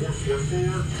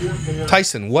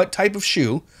 Tyson, what type of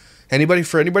shoe?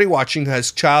 For anybody watching who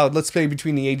has child, let's say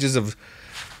between the ages of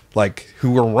like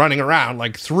who are running around,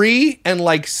 like 3 and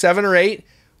like 7 or 8,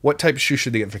 what type of shoe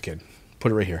should they get for a kid?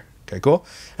 Put it right here. Okay, cool.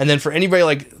 And then for anybody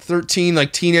like 13,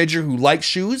 like teenager who likes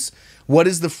shoes, what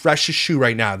is the freshest shoe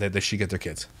right now that they should get their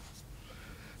kids?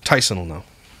 Tyson will know.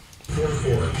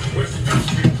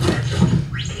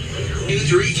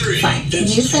 Fine.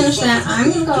 You finish that.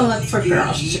 I'm gonna go look for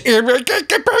girls.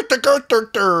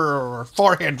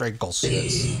 Forehand wrinkles. So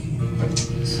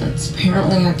it's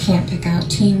apparently I can't pick out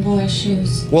teen boy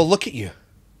shoes. Well, look at you.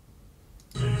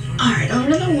 Alright,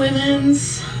 over to the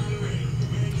women's.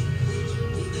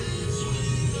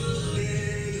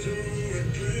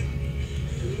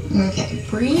 Okay,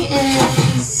 Brie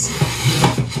is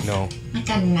No. like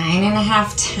a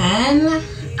 9.5, 10.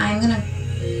 I'm gonna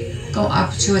go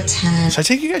up to a 10. Should I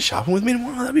take you guys shopping with me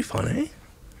tomorrow? That'd be fun, eh?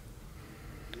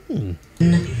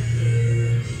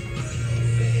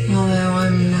 Although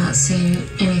I'm not seeing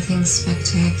anything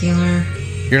spectacular.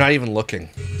 You're not even looking.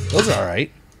 Those are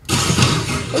alright.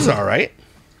 Those are alright.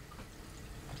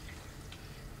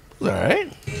 Those are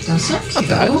alright. Those are cute.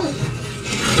 bad.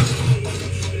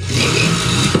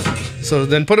 So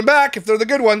then put them back if they're the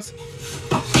good ones.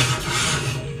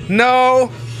 No.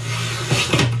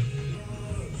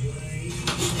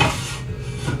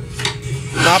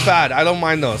 Not bad. I don't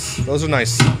mind those. Those are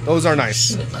nice. Those are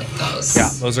nice. You would like those. Yeah,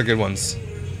 those are good ones.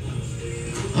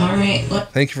 Alright, look.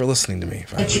 Thank you for listening to me.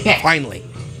 What's your pick? Finally.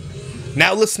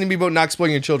 Now listen to me about not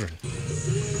exploiting your children.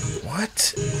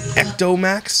 What?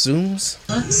 Ectomax Zooms?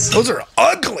 Alex. Those are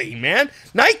ugly, man.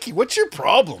 Nike, what's your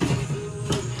problem?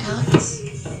 Alex.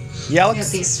 Yeah, I got Alex?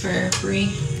 these for Brie.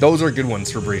 Those are good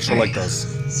ones for Bree. She'll like those.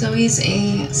 Zoe's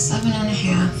a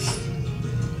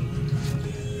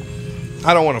 7.5.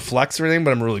 I don't want to flex or anything,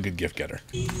 but I'm a really good gift getter.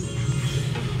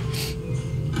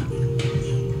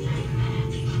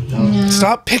 No.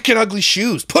 Stop picking ugly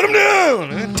shoes. Put them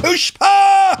down. Tush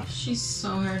pa! She's so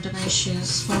hard to buy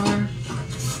shoes for.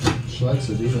 She likes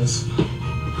Adidas.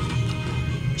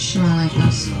 She won't like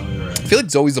those. No, you're right. I feel like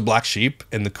Zoe's the black sheep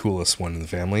and the coolest one in the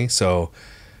family, so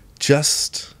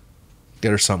just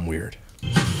get her something weird.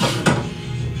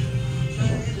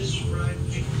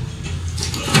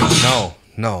 No,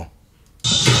 no,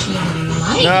 She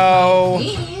might no, like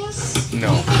these.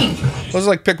 no. What do you think? Those are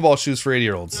like pickleball shoes for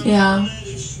 80-year-olds. Yeah.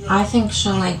 I think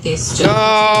she'll like these too.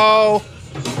 No.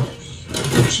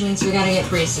 Which means we gotta get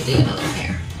Bracey another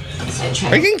pair. So I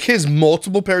tried Are you getting kids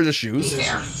multiple pairs of shoes?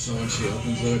 fair. So when she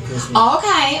opens it at Christmas,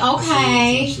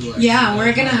 Okay. Yeah,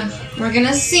 we're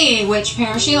gonna see which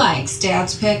pair she likes.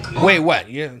 Dad's pick or Wait, what?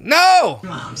 Yeah. No.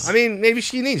 Mom's. I mean, maybe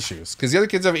she needs shoes because the other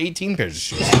kids have 18 pairs of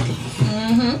shoes.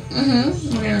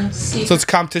 We're gonna see. So it's a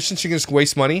competition. She can just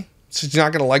waste money. So she's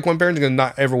not gonna like one pair and she's gonna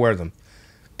not ever wear them.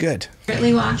 Good.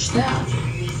 Really watch that.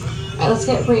 Alright, let's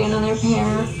get Brie another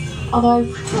pair. Although I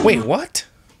really Wait, what?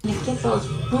 want to get those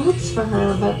boots for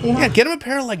her, but they don't. Yeah, get him a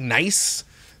pair of like nice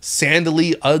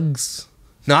sandally Uggs.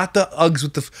 Not the Uggs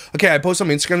with the... Okay, I posted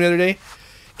on Instagram the other day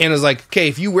and I was like, okay,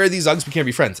 if you wear these Uggs, we can't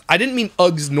be friends. I didn't mean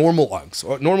Uggs, normal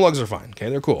Uggs. Normal Uggs are fine, okay?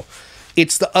 They're cool.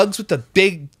 It's the Uggs with the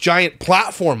big, giant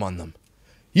platform on them.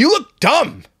 You look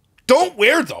dumb. Don't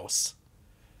wear those.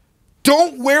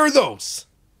 Don't wear those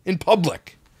in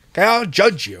public. Okay, I'll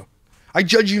judge you. I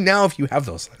judge you now if you have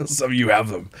those. Some of you have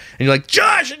them. And you're like,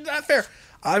 Josh, it's not fair.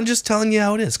 I'm just telling you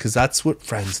how it is because that's what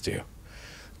friends do.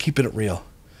 Keeping it real.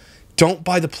 Don't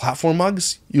buy the platform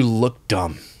Uggs. You look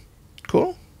dumb.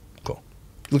 Cool? Cool.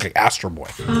 You look like Astro Boy.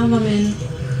 I'm in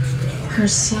her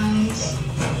size.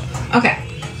 Okay.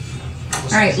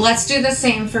 All right, let's do the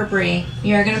same for Brie.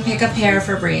 You're gonna pick a pair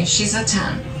for Brie. She's a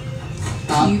 10.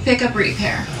 You pick a Brie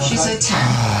pair. She's a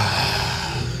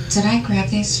 10. Did I grab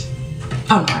these?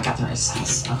 Oh no, I got the right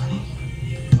size. Okay.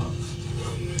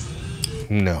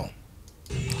 No.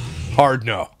 Hard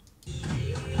no.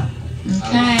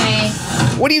 Okay.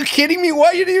 What are you kidding me?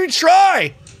 Why you didn't even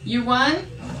try? You won?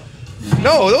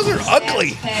 No, those are ugly.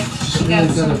 She you got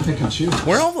really some, gotta pick and choose.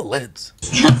 Where are all the lids?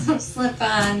 got some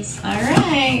slip-ons. All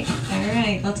right.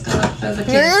 Let's go look for the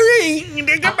kids.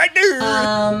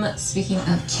 Speaking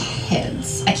of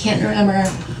kids, I can't remember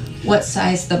what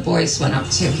size the boys went up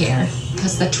to here.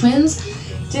 Because the twins,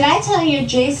 did I tell you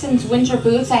Jason's winter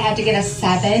boots, I had to get a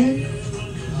 7?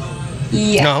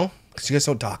 Yeah. No, because you guys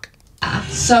don't talk.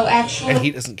 So actually, And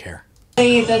he doesn't care.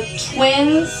 the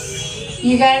twins,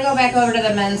 you gotta go back over to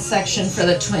the men's section for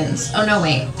the twins. Oh no,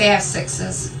 wait, they have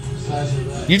 6s. size is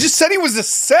that? You just said he was a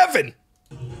 7.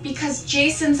 Because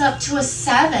Jason's up to a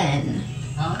 7.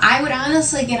 Huh? I would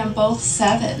honestly get them both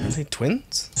 7s. Are they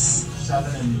twins?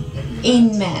 7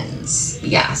 In men's.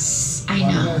 Yes, I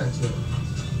know.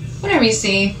 Whatever you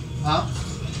see. Huh?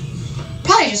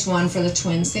 Probably just one for the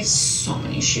twins. They have so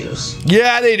many shoes.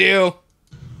 Yeah, they do.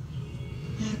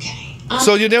 Okay.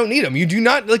 So you don't need them. You do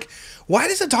not, like, why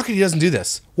does a Dougherty doesn't do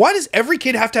this? Why does every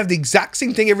kid have to have the exact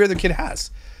same thing every other kid has?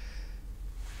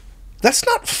 That's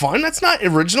not fun. That's not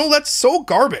original. That's so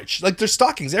garbage. Like, their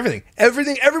stockings, everything.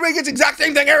 Everybody gets the exact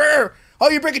same thing everywhere. Oh,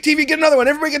 you break a TV, get another one.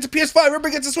 Everybody gets a PS5.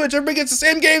 Everybody gets a Switch. Everybody gets the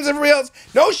same games. Everybody else.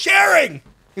 No sharing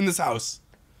in this house.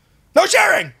 No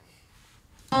sharing.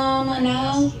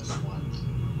 No.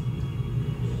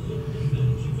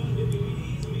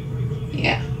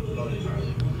 Yeah.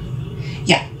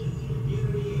 Yeah.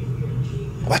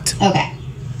 What? Okay.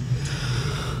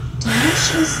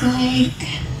 Dash is like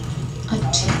a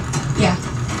 2. Yeah.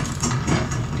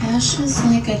 Dash is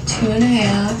like a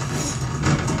 2.5.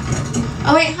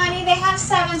 Oh wait, honey, they have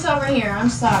 7s over here. I'm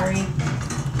sorry.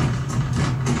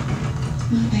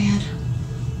 Not bad.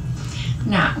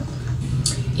 Now,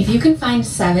 if you can find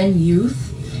 7 youth,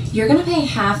 you're gonna pay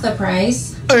half the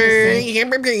price for a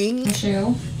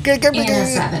shoe and a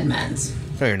 7 men's.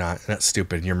 No, you're not. That's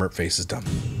stupid. Your merp face is dumb.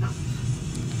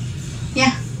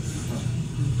 Yeah.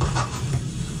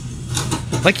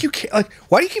 Like, you can't, like,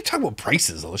 why do you keep talking about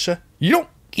prices, Alicia? You don't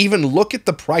even look at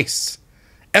the price.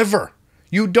 Ever.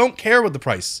 You don't care about the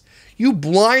price. You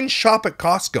blind shop at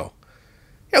Costco.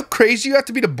 You know how crazy you have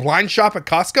to be to blind shop at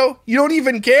Costco? You don't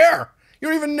even care. You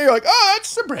don't even know. You're like, oh, that's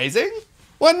surprising.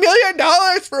 $1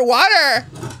 million for water.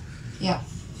 Yeah.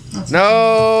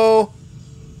 No.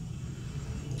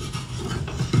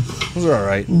 Those are all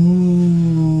right.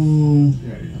 Ooh.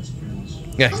 Yeah, he has pants.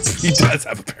 Yeah, he does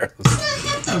have a pair of those. I don't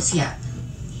have those yet.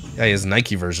 Yeah, he has a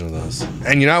Nike version of those.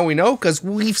 And you know how we know? Because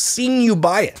we've seen you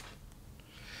buy it.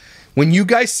 When you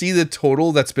guys see the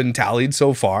total that's been tallied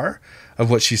so far of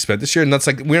what she spent this year, and that's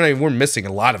like, we're missing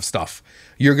a lot of stuff,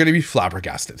 you're going to be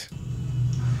flabbergasted.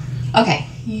 Okay,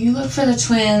 you look for the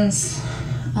twins.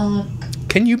 I'll look.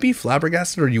 Can you be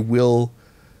flabbergasted, or you will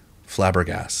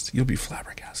flabbergast? You'll be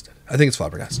flabbergasted. I think it's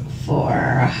flabbergasted. For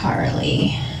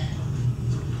Harley.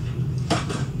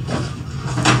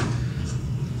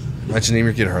 Imagine name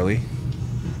your kid Harley.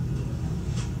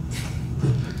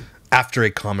 After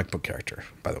a comic book character,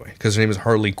 by the way, because her name is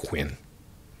Harley Quinn.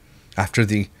 After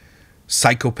the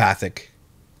psychopathic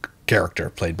character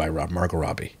played by Margot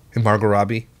Robbie. And Margot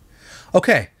Robbie.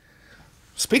 Okay.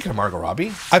 Speaking of Margot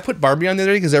Robbie, I put Barbie on the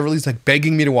other day because everybody's like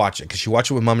begging me to watch it because she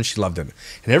watched it with mom and she loved it.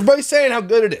 And everybody's saying how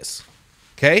good it is.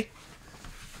 Okay?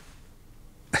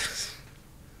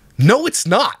 No, it's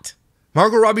not.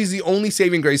 Margot Robbie's the only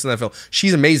saving grace in that film.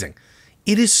 She's amazing.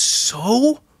 It is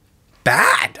so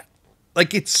bad.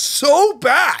 Like, it's so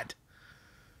bad.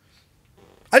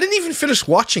 I didn't even finish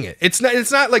watching it. It's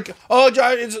not like, oh,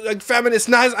 it's like feminist.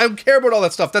 Nice. I don't care about all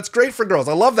that stuff. That's great for girls.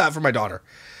 I love that for my daughter.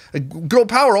 Like, girl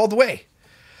power all the way.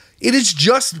 It is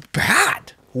just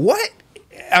bad. What?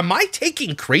 Am I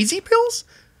taking crazy pills?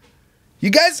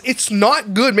 You guys, it's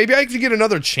not good. Maybe I could get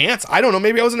another chance. I don't know.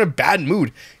 Maybe I was in a bad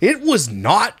mood. It was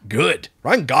not good.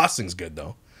 Ryan Gosling's good,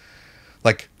 though.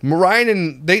 Like, Ryan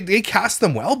and they cast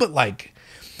them well, but like,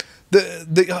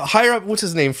 the higher up, what's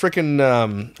his name? Frickin',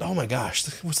 oh my gosh.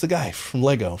 What's the guy from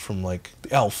Lego? From like,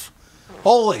 the Elf.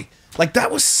 Holy. Like,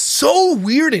 that was so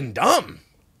weird and dumb.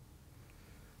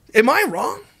 Am I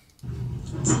wrong?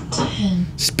 10.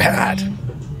 It's bad.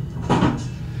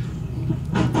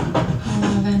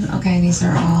 11. Okay, these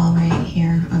are all right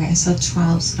here. Okay, so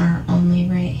 12s are only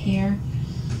right here.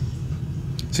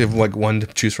 So you have like one to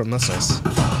choose from? That's nice.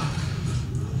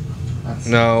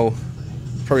 No.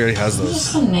 Probably already has those.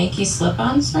 Just some Nike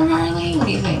slip-ons for Harley? What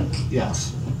do you think?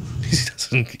 Yes. He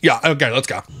doesn't. Yeah, okay, let's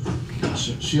go.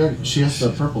 She has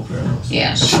the purple pair of those.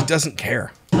 Yeah, She doesn't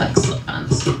care. like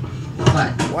slip-ons.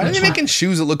 What? Why are they making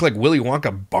shoes that look like Willy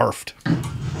Wonka barfed?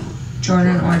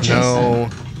 Jordan or Jason? No.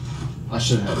 I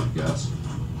should have had a guess.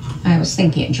 I was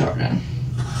thinking Jordan.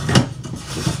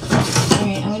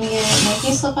 Alright, I'm gonna get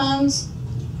Nike slip-ons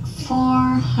for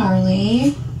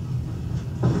Harley.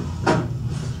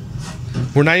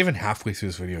 We're not even halfway through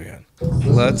this video yet.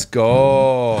 Let's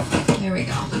go. There we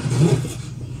go.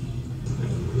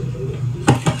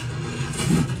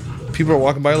 People are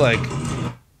walking by like,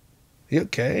 you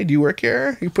okay? Do you work here?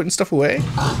 Are you putting stuff away?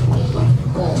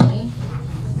 Only.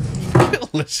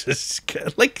 Let's just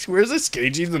get, like, where's the skinny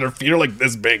jeans and her feet are like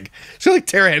this big? She's like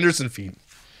Tara Henderson feet.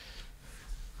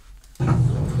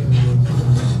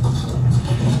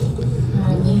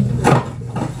 Harley.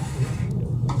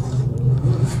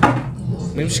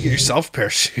 Maybe you should get yourself a pair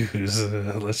of shoes,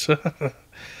 Alicia.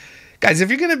 Guys, if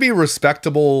you're going to be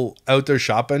respectable out there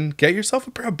shopping, get yourself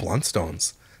a pair of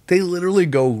Blundstones. They literally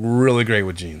go really great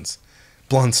with jeans.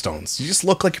 Blundstones. You just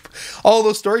look like... All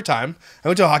those story time. I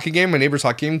went to a hockey game, my neighbor's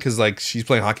hockey game, because like she's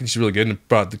playing hockey and she's really good, and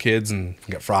brought the kids and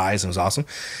got fries and it was awesome.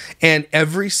 And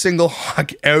every single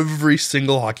hockey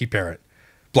parent,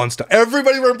 Blundstone.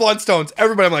 Everybody wearing Blundstones.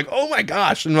 Everybody. I'm like, oh my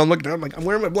gosh. And I'm looking down, I'm like, I'm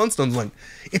wearing my Blundstones. I'm like,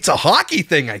 it's a hockey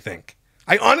thing, I think.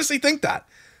 I honestly think that.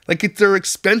 Like, they're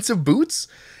expensive boots,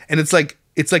 and it's like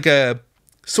a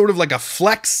sort of like a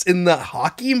flex in the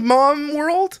hockey mom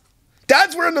world.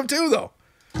 Dad's wearing them too, though.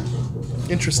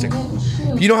 Interesting.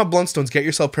 If you don't have Blundstones, get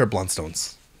yourself a pair of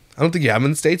Blundstones. I don't think you have them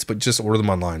in the States, but just order them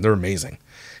online. They're amazing.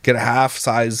 Get a half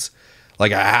size,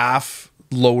 like a half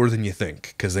lower than you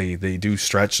think, because they do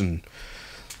stretch, and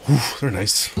whew, they're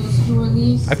nice.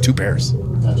 I have 2 pairs.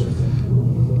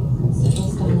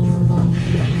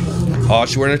 Oh,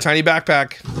 she's wearing a tiny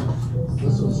backpack.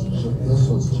 This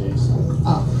one's Jason.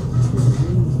 Oh.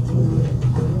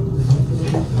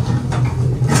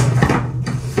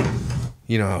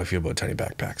 You know how I feel about tiny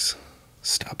backpacks.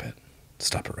 Stop it.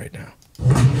 Stop it right now.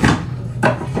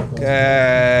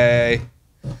 Okay.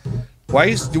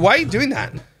 Why are you doing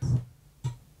that?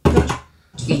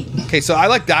 Okay, so I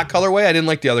like that colorway. I didn't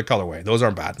like the other colorway. Those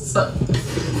aren't bad.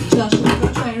 Josh,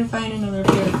 I'm trying to find another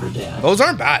pair for Dad. Those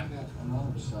aren't bad.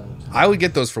 I would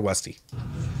get those for Westy.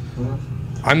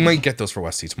 I might get those for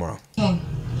Westy tomorrow. Okay,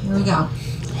 here we go.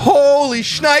 Holy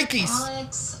shnikes!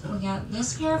 Alex, we got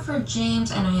this pair for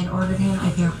James, and I had ordered him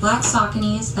a pair of black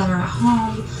Sauconys that are at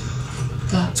home.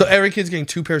 Got So every kid's getting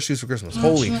 2 pairs of shoes for Christmas.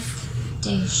 Holy.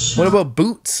 What about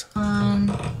boots?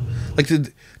 Like, do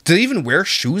they even wear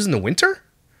shoes in the winter?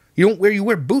 You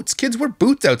wear boots. Kids wear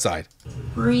boots outside.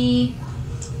 Bree,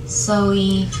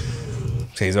 Zoe.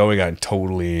 Okay, Zoe got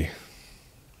totally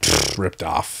ripped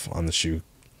off on the shoe.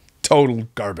 Total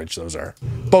garbage those are.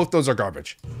 Both those are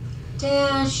garbage.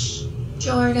 Dash,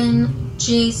 Jordan,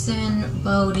 Jason,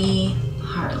 Bodie,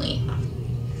 Harley.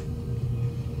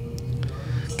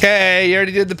 Okay, you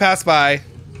already did the pass by.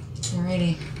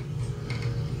 Alrighty.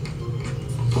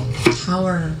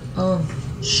 Tower of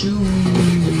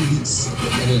Shoes.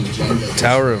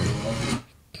 Tower of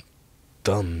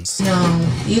Thumbs. No,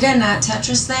 you did not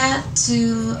Tetris that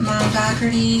to Mom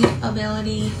Dougherty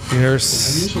ability.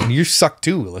 You suck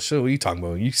too, Alicia. What are you talking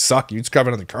about? You suck. You just grab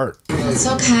another cart. It's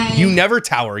okay. You never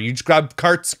tower. You just grab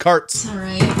carts. It's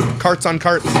alright. Carts on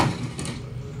carts.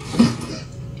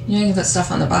 You can put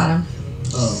stuff on the bottom.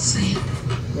 Oh,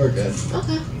 we're good.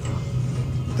 Okay.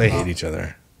 They hate each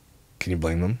other. Can you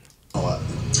blame them? What?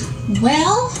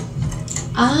 Well,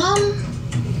 I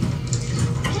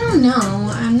don't know.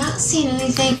 I'm not seeing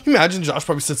anything. Can you imagine Josh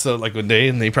probably sits like one day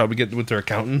and they probably get with their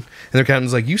accountant, and their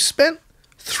accountant's like, you spent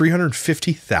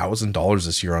 $350,000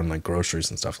 this year on like groceries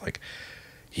and stuff. Like,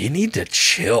 you need to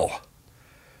chill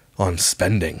on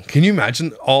spending. Can you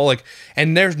imagine all like,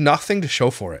 and there's nothing to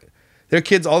show for it. Their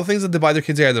kids, all the things that they buy their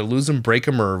kids, they either lose them, break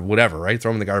them, or whatever, right?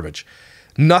 Throw them in the garbage.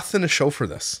 Nothing to show for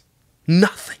this.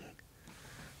 Nothing.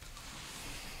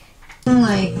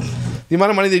 Like, the amount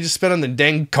of money they just spent on the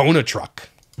dang Kona truck.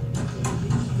 I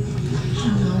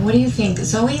don't know. What do you think?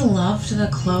 Zoe loved the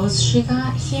clothes she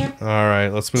got here. All right,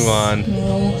 let's move on.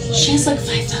 No. She has like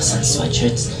 5,000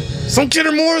 sweatshirts. Don't get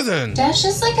her more then. Dash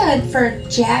is like for a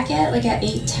jacket, like at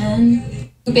 8'10".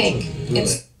 Too big.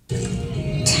 It's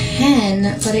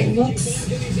 10, but it looks...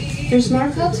 There's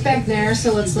more coats back there,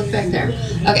 so let's look back there.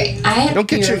 Okay, I have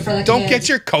beer for the Don't kids.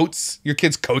 get your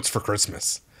kids coats for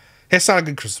Christmas. It's not a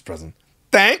good Christmas present.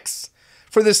 Thanks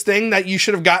for this thing that you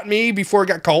should have got me before it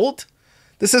got cold.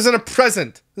 This isn't a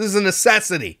present. This is a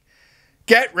necessity.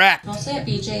 Get wrecked. Mostly at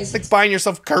BJ's. It's like buying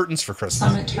yourself curtains for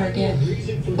Christmas. Some at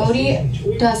Target.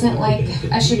 Bodie doesn't like...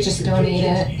 I should just donate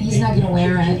it. He's not going to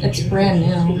wear it. It's brand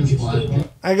new.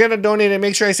 I gotta donate it.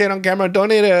 Make sure I say it on camera.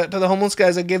 Donate it to the homeless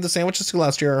guys I gave the sandwiches to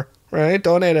last year. Right?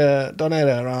 Donate it. Donate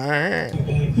it. Right?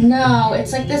 No,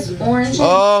 it's like this orange...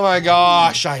 Oh my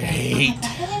gosh. I hate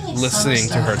like listening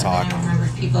to her talk. I don't remember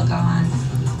if people go on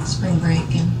spring break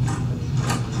and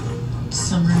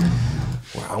summer.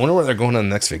 Wow, I wonder where they're going on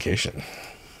the next vacation.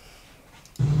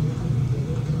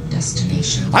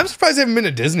 Destination. I'm surprised they haven't been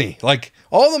to Disney. Like,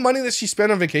 all the money that she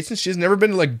spent on vacations, she's never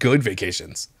been to, like, good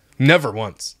vacations. Never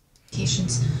once.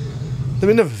 Vacations. They've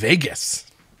been to Vegas.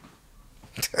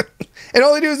 And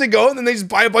all they do is they go and then they just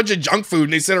buy a bunch of junk food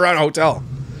and they sit around a hotel.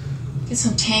 Get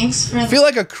some tanks for... I feel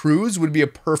like a cruise would be a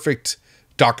perfect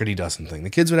Dougherty Dustin thing. The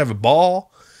kids would have a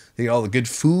ball. They get all the good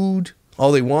food.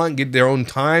 All they want, get their own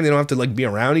time. They don't have to, like, be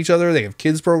around each other. They have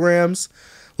kids programs.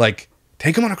 Like,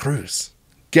 take them on a cruise.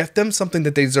 Get them something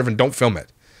that they deserve and don't film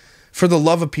it. For the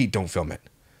love of Pete, don't film it.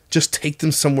 Just take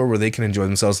them somewhere where they can enjoy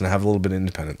themselves and have a little bit of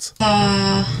independence.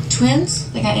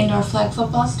 Twins, they got indoor flag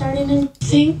football starting in, I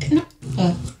think. No.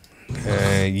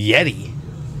 Yeti.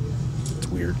 It's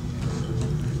weird.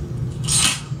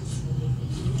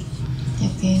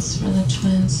 Get these for the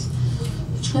twins.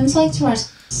 Twins like to wear.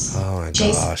 Oh my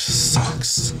gosh,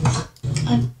 sucks.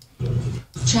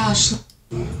 Josh.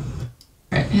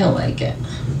 Right, he'll like it.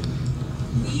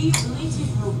 We really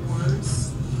take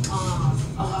rewards. A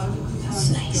lot of the That's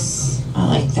nice. I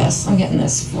like this. I'm getting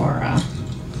this for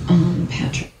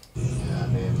Patrick. Yeah,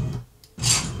 man.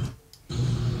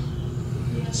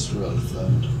 It's really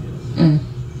fun.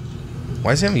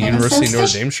 Why does he have a Yeah, University of that's Notre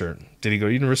so Dame shirt? Did he go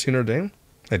to University of Notre Dame?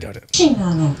 I doubt it. Ching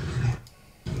on it.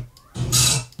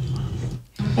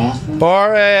 Bathroom?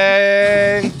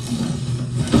 Boring!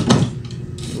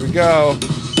 Here we go.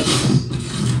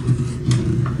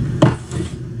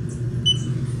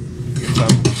 Your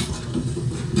thumb.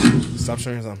 Stop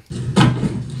showing your thumb.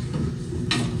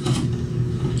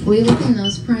 Will you look in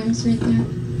those primes right there,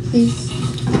 please?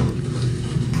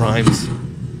 Primes.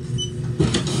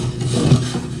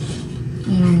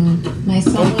 My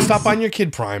son Don't wants stop on your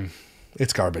kid Prime.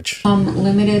 It's garbage.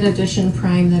 limited edition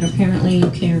prime that apparently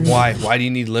you carry. Why? Why do you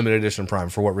need limited edition Prime?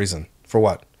 For what reason? For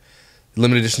what?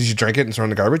 Limited editions, you drink it and throw in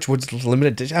the garbage? What's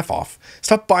limited edition? F off.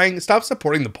 Stop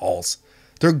supporting the Pauls.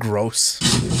 They're gross.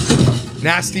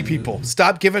 Nasty people.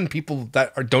 Stop giving people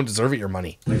that don't deserve it your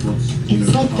money.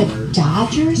 It's like the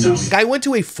Dodgers or something. Guy went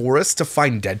to a forest to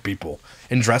find dead people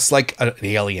and dressed like an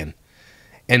alien.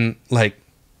 And, like,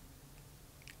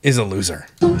 is a loser.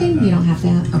 You don't have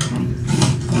that? Okay.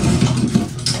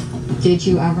 Did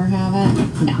you ever have it?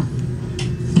 No.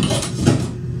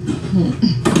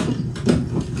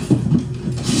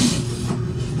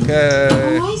 Okay.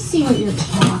 Oh, I see what you're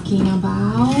talking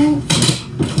about. Look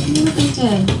what they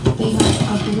did. They have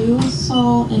a blue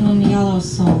sole and a yellow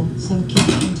sole, so the kids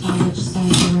can tell which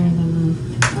side to wear them on.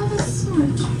 Oh, that's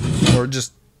smart. Or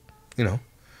just,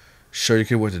 show your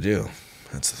kid what to do.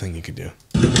 That's the thing you could do.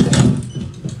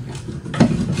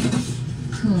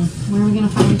 Where are we gonna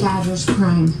find Dodgers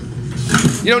Prime?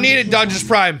 You don't need it, Dodgers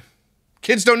Prime.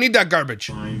 Kids don't need that garbage.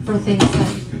 For things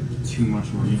that Too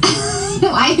much money.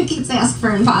 why do kids ask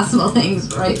for impossible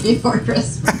things right before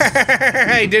Christmas?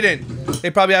 They didn't.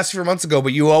 They probably asked you for months ago,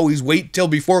 but you always wait till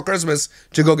before Christmas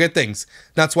to go get things.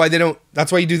 That's why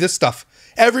that's why you do this stuff.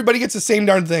 Everybody gets the same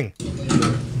darn thing.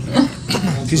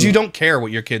 Because you don't care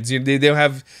what your kids, they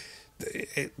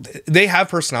have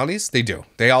personalities. They do.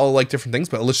 They all like different things,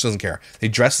 but Alicia doesn't care. They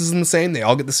dresses them the same. They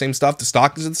all get the same stuff. The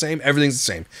stockings are the same. Everything's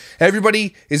the same.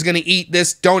 Everybody is going to eat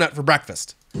this donut for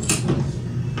breakfast.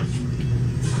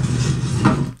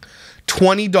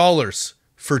 $20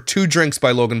 for 2 drinks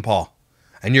by Logan Paul.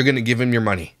 And you're going to give him your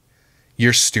money.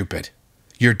 You're stupid.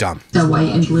 You're dumb. The white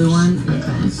and blue one?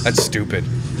 Okay. That's stupid.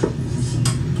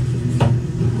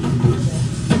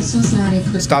 This was not a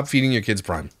quick Stop feeding your kids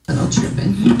Prime. little trip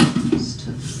in here. Just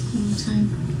took a long time.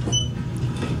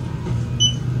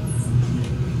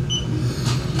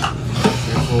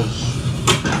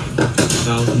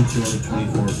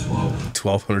 $1,224.12.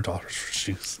 $1,200 for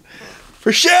shoes.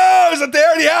 For shoes that they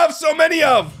already have so many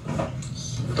of.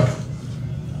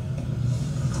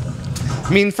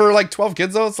 I mean, for like 12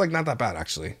 kids though, it's like not that bad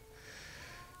actually.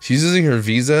 She's using her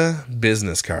Visa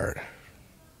business card.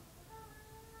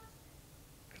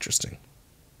 Interesting.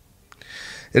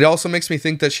 It also makes me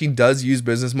think that she does use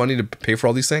business money to pay for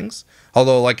all these things.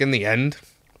 Although, like, in the end,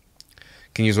 you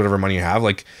can use whatever money you have.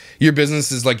 Like, your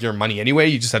business is like your money anyway.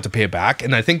 You just have to pay it back.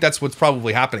 And I think that's what's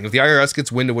probably happening. If the IRS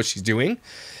gets wind of what she's doing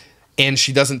and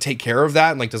she doesn't take care of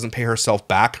that and, like, doesn't pay herself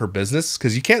back her business,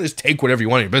 because you can't just take whatever you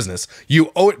want in your business.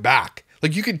 You owe it back.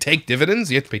 Like, you can take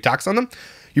dividends. You have to pay tax on them.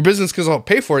 Your business can all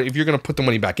pay for it if you're going to put the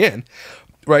money back in,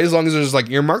 right? As long as there's, like,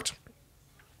 earmarked.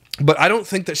 But I don't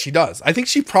think that she does. I think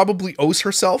she probably owes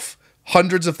herself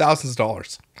hundreds of thousands of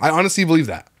dollars. I honestly believe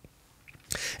that.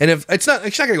 And if she's not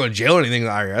going to go to jail or anything in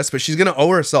the IRS, but she's going to owe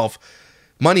herself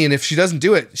money. And if she doesn't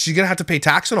do it, she's going to have to pay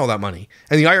tax on all that money.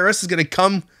 And the IRS is going to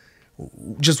come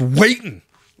just waiting,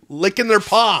 licking their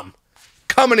palm,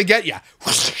 coming to get you.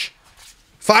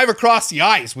 5 across the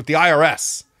eyes with the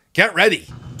IRS. Get ready.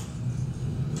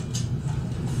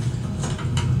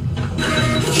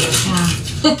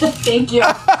 Thank you.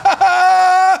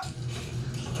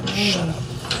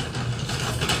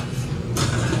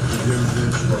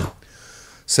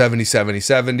 70,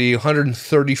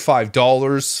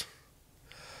 $135.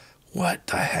 What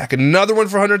the heck? Another one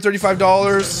for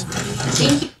 $135.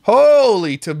 Thank you.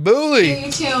 Holy tabooly.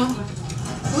 You too.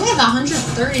 We have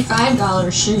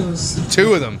 $135 shoes.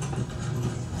 2 of them.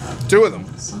 2 of them.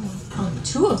 Oh,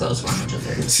 2 of those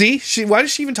 130. See, why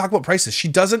does she even talk about prices? She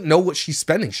doesn't know what she's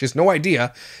spending. She has no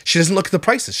idea. She doesn't look at the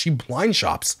prices. She blind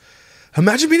shops.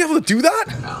 Imagine being able to do that.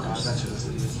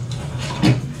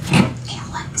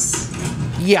 Alex.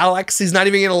 Yeah, Alex, he's not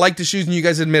even gonna like the shoes, and you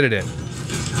guys admitted it.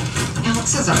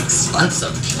 Alex is an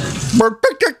expensive kid.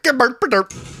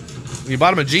 You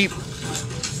bought him a Jeep.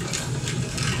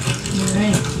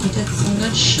 Alright, you did some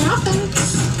good shopping.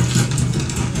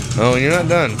 Oh, and you're not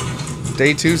done.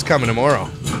 Day 2's coming tomorrow.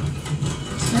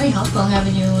 It's very helpful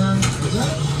having you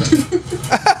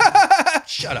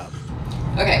Shut up.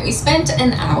 Okay, we spent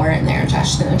an hour in there.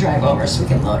 Josh's gonna drive over so we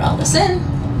can load all this in.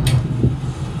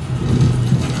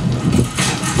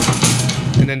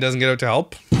 And then doesn't get out to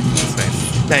help. That's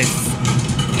nice.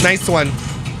 Nice. Nice one.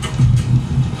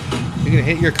 You're gonna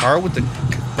hit your car with the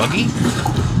buggy?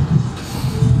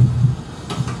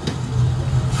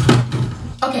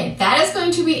 Okay, that is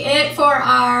going to be it for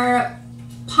our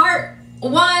part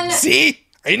 1. See?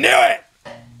 I knew it!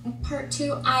 Part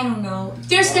 2, I don't know.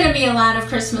 There's gonna be a lot of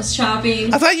Christmas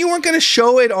shopping. I thought you weren't gonna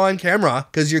show it on camera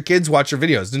because your kids watch your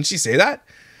videos. Didn't she say that?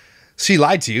 She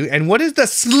lied to you. And what is the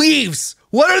sleeves?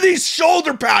 What are these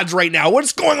shoulder pads right now?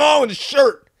 What's going on with the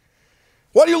shirt?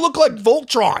 Why do you look like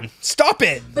Voltron? Stop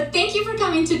it. But thank you for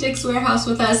coming to Dick's Warehouse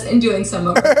with us and doing some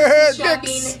of our Christmas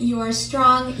shopping. You are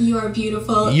strong. You are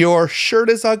beautiful. Your shirt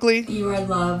is ugly. You are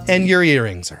loved. And your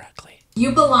earrings are ugly.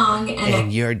 You belong.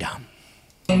 And you're dumb.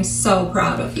 I'm so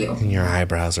proud of you. And your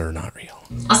eyebrows are not real.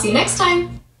 I'll see you next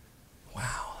time.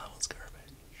 Wow, that was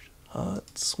garbage.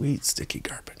 Hot, sweet, sticky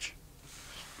garbage.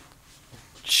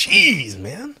 Jeez,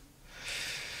 man.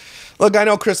 Look, I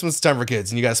know Christmas is time for kids,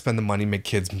 and you gotta spend the money, make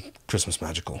kids Christmas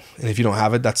magical. And if you don't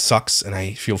have it, that sucks, and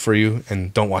I feel for you,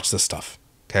 and don't watch this stuff,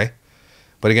 okay?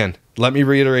 But again, let me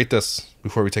reiterate this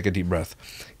before we take a deep breath.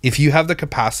 If you have the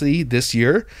capacity this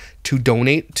year to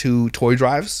donate to toy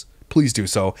drives, please do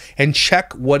so. And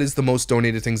check what is the most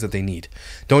donated things that they need.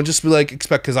 Don't just be like,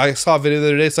 expect, because I saw a video the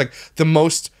other day, it's like the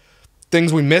most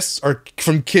things we miss are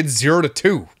from kids 0 to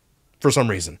 2. For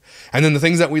some reason. And then the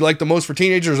things that we like the most for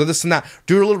teenagers are this and that.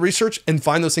 Do a little research and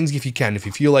find those things if you can. If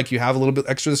you feel like you have a little bit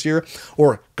extra this year,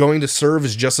 or going to serve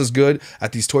is just as good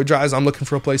at these toy drives, I'm looking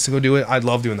for a place to go do it. I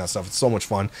love doing that stuff. It's so much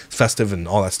fun. It's festive and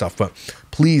all that stuff. But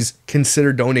please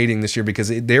consider donating this year because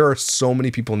there are so many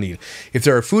people in need. If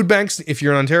there are food banks, if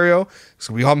you're in Ontario,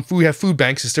 so we have food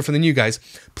banks, it's different than you guys.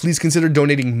 Please consider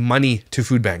donating money to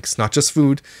food banks, not just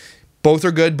food. Both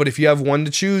are good, but if you have one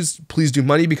to choose, please do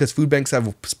money because food banks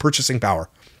have purchasing power.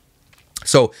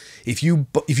 So if you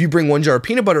bring 1 jar of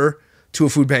peanut butter to a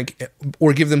food bank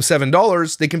or give them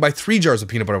 $7, they can buy 3 jars of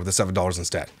peanut butter with the $7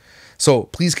 instead. So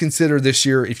please consider this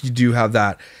year if you do have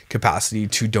that capacity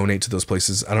to donate to those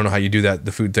places. I don't know how you do that,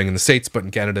 the food thing in the States, but in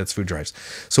Canada it's food drives.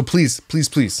 So please, please,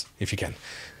 please, if you can.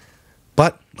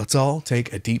 But let's all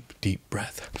take a deep, deep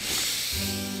breath.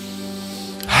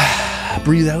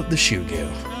 Breathe out the shoe goo.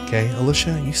 Okay,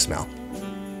 Alicia, you smell.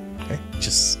 Okay,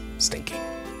 just stinky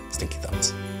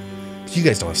thumbs. But you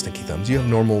guys don't have stinky thumbs. You have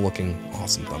normal looking,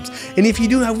 awesome thumbs. And if you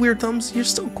do have weird thumbs, you're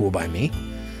still cool by me.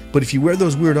 But if you wear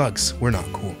those weird Uggs, we're not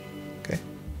cool. Okay,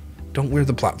 don't wear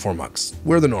the platform Uggs.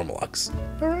 Wear the normal Uggs.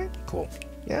 All right, cool.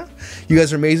 Yeah, you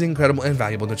guys are amazing, incredible, and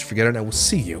valuable. Don't you forget it. And I will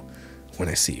see you when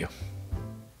I see you.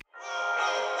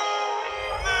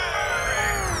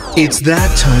 It's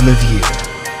that time of year.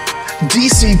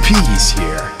 DCP's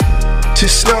here to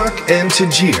snark and to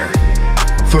jeer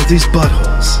for these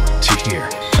buttholes to hear.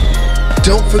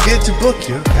 Don't forget to book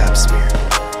your pap smear.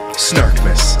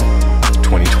 Snarkmas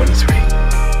 2023.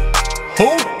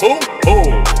 Ho, ho, ho!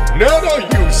 Nana,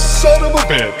 you son of a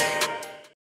bitch!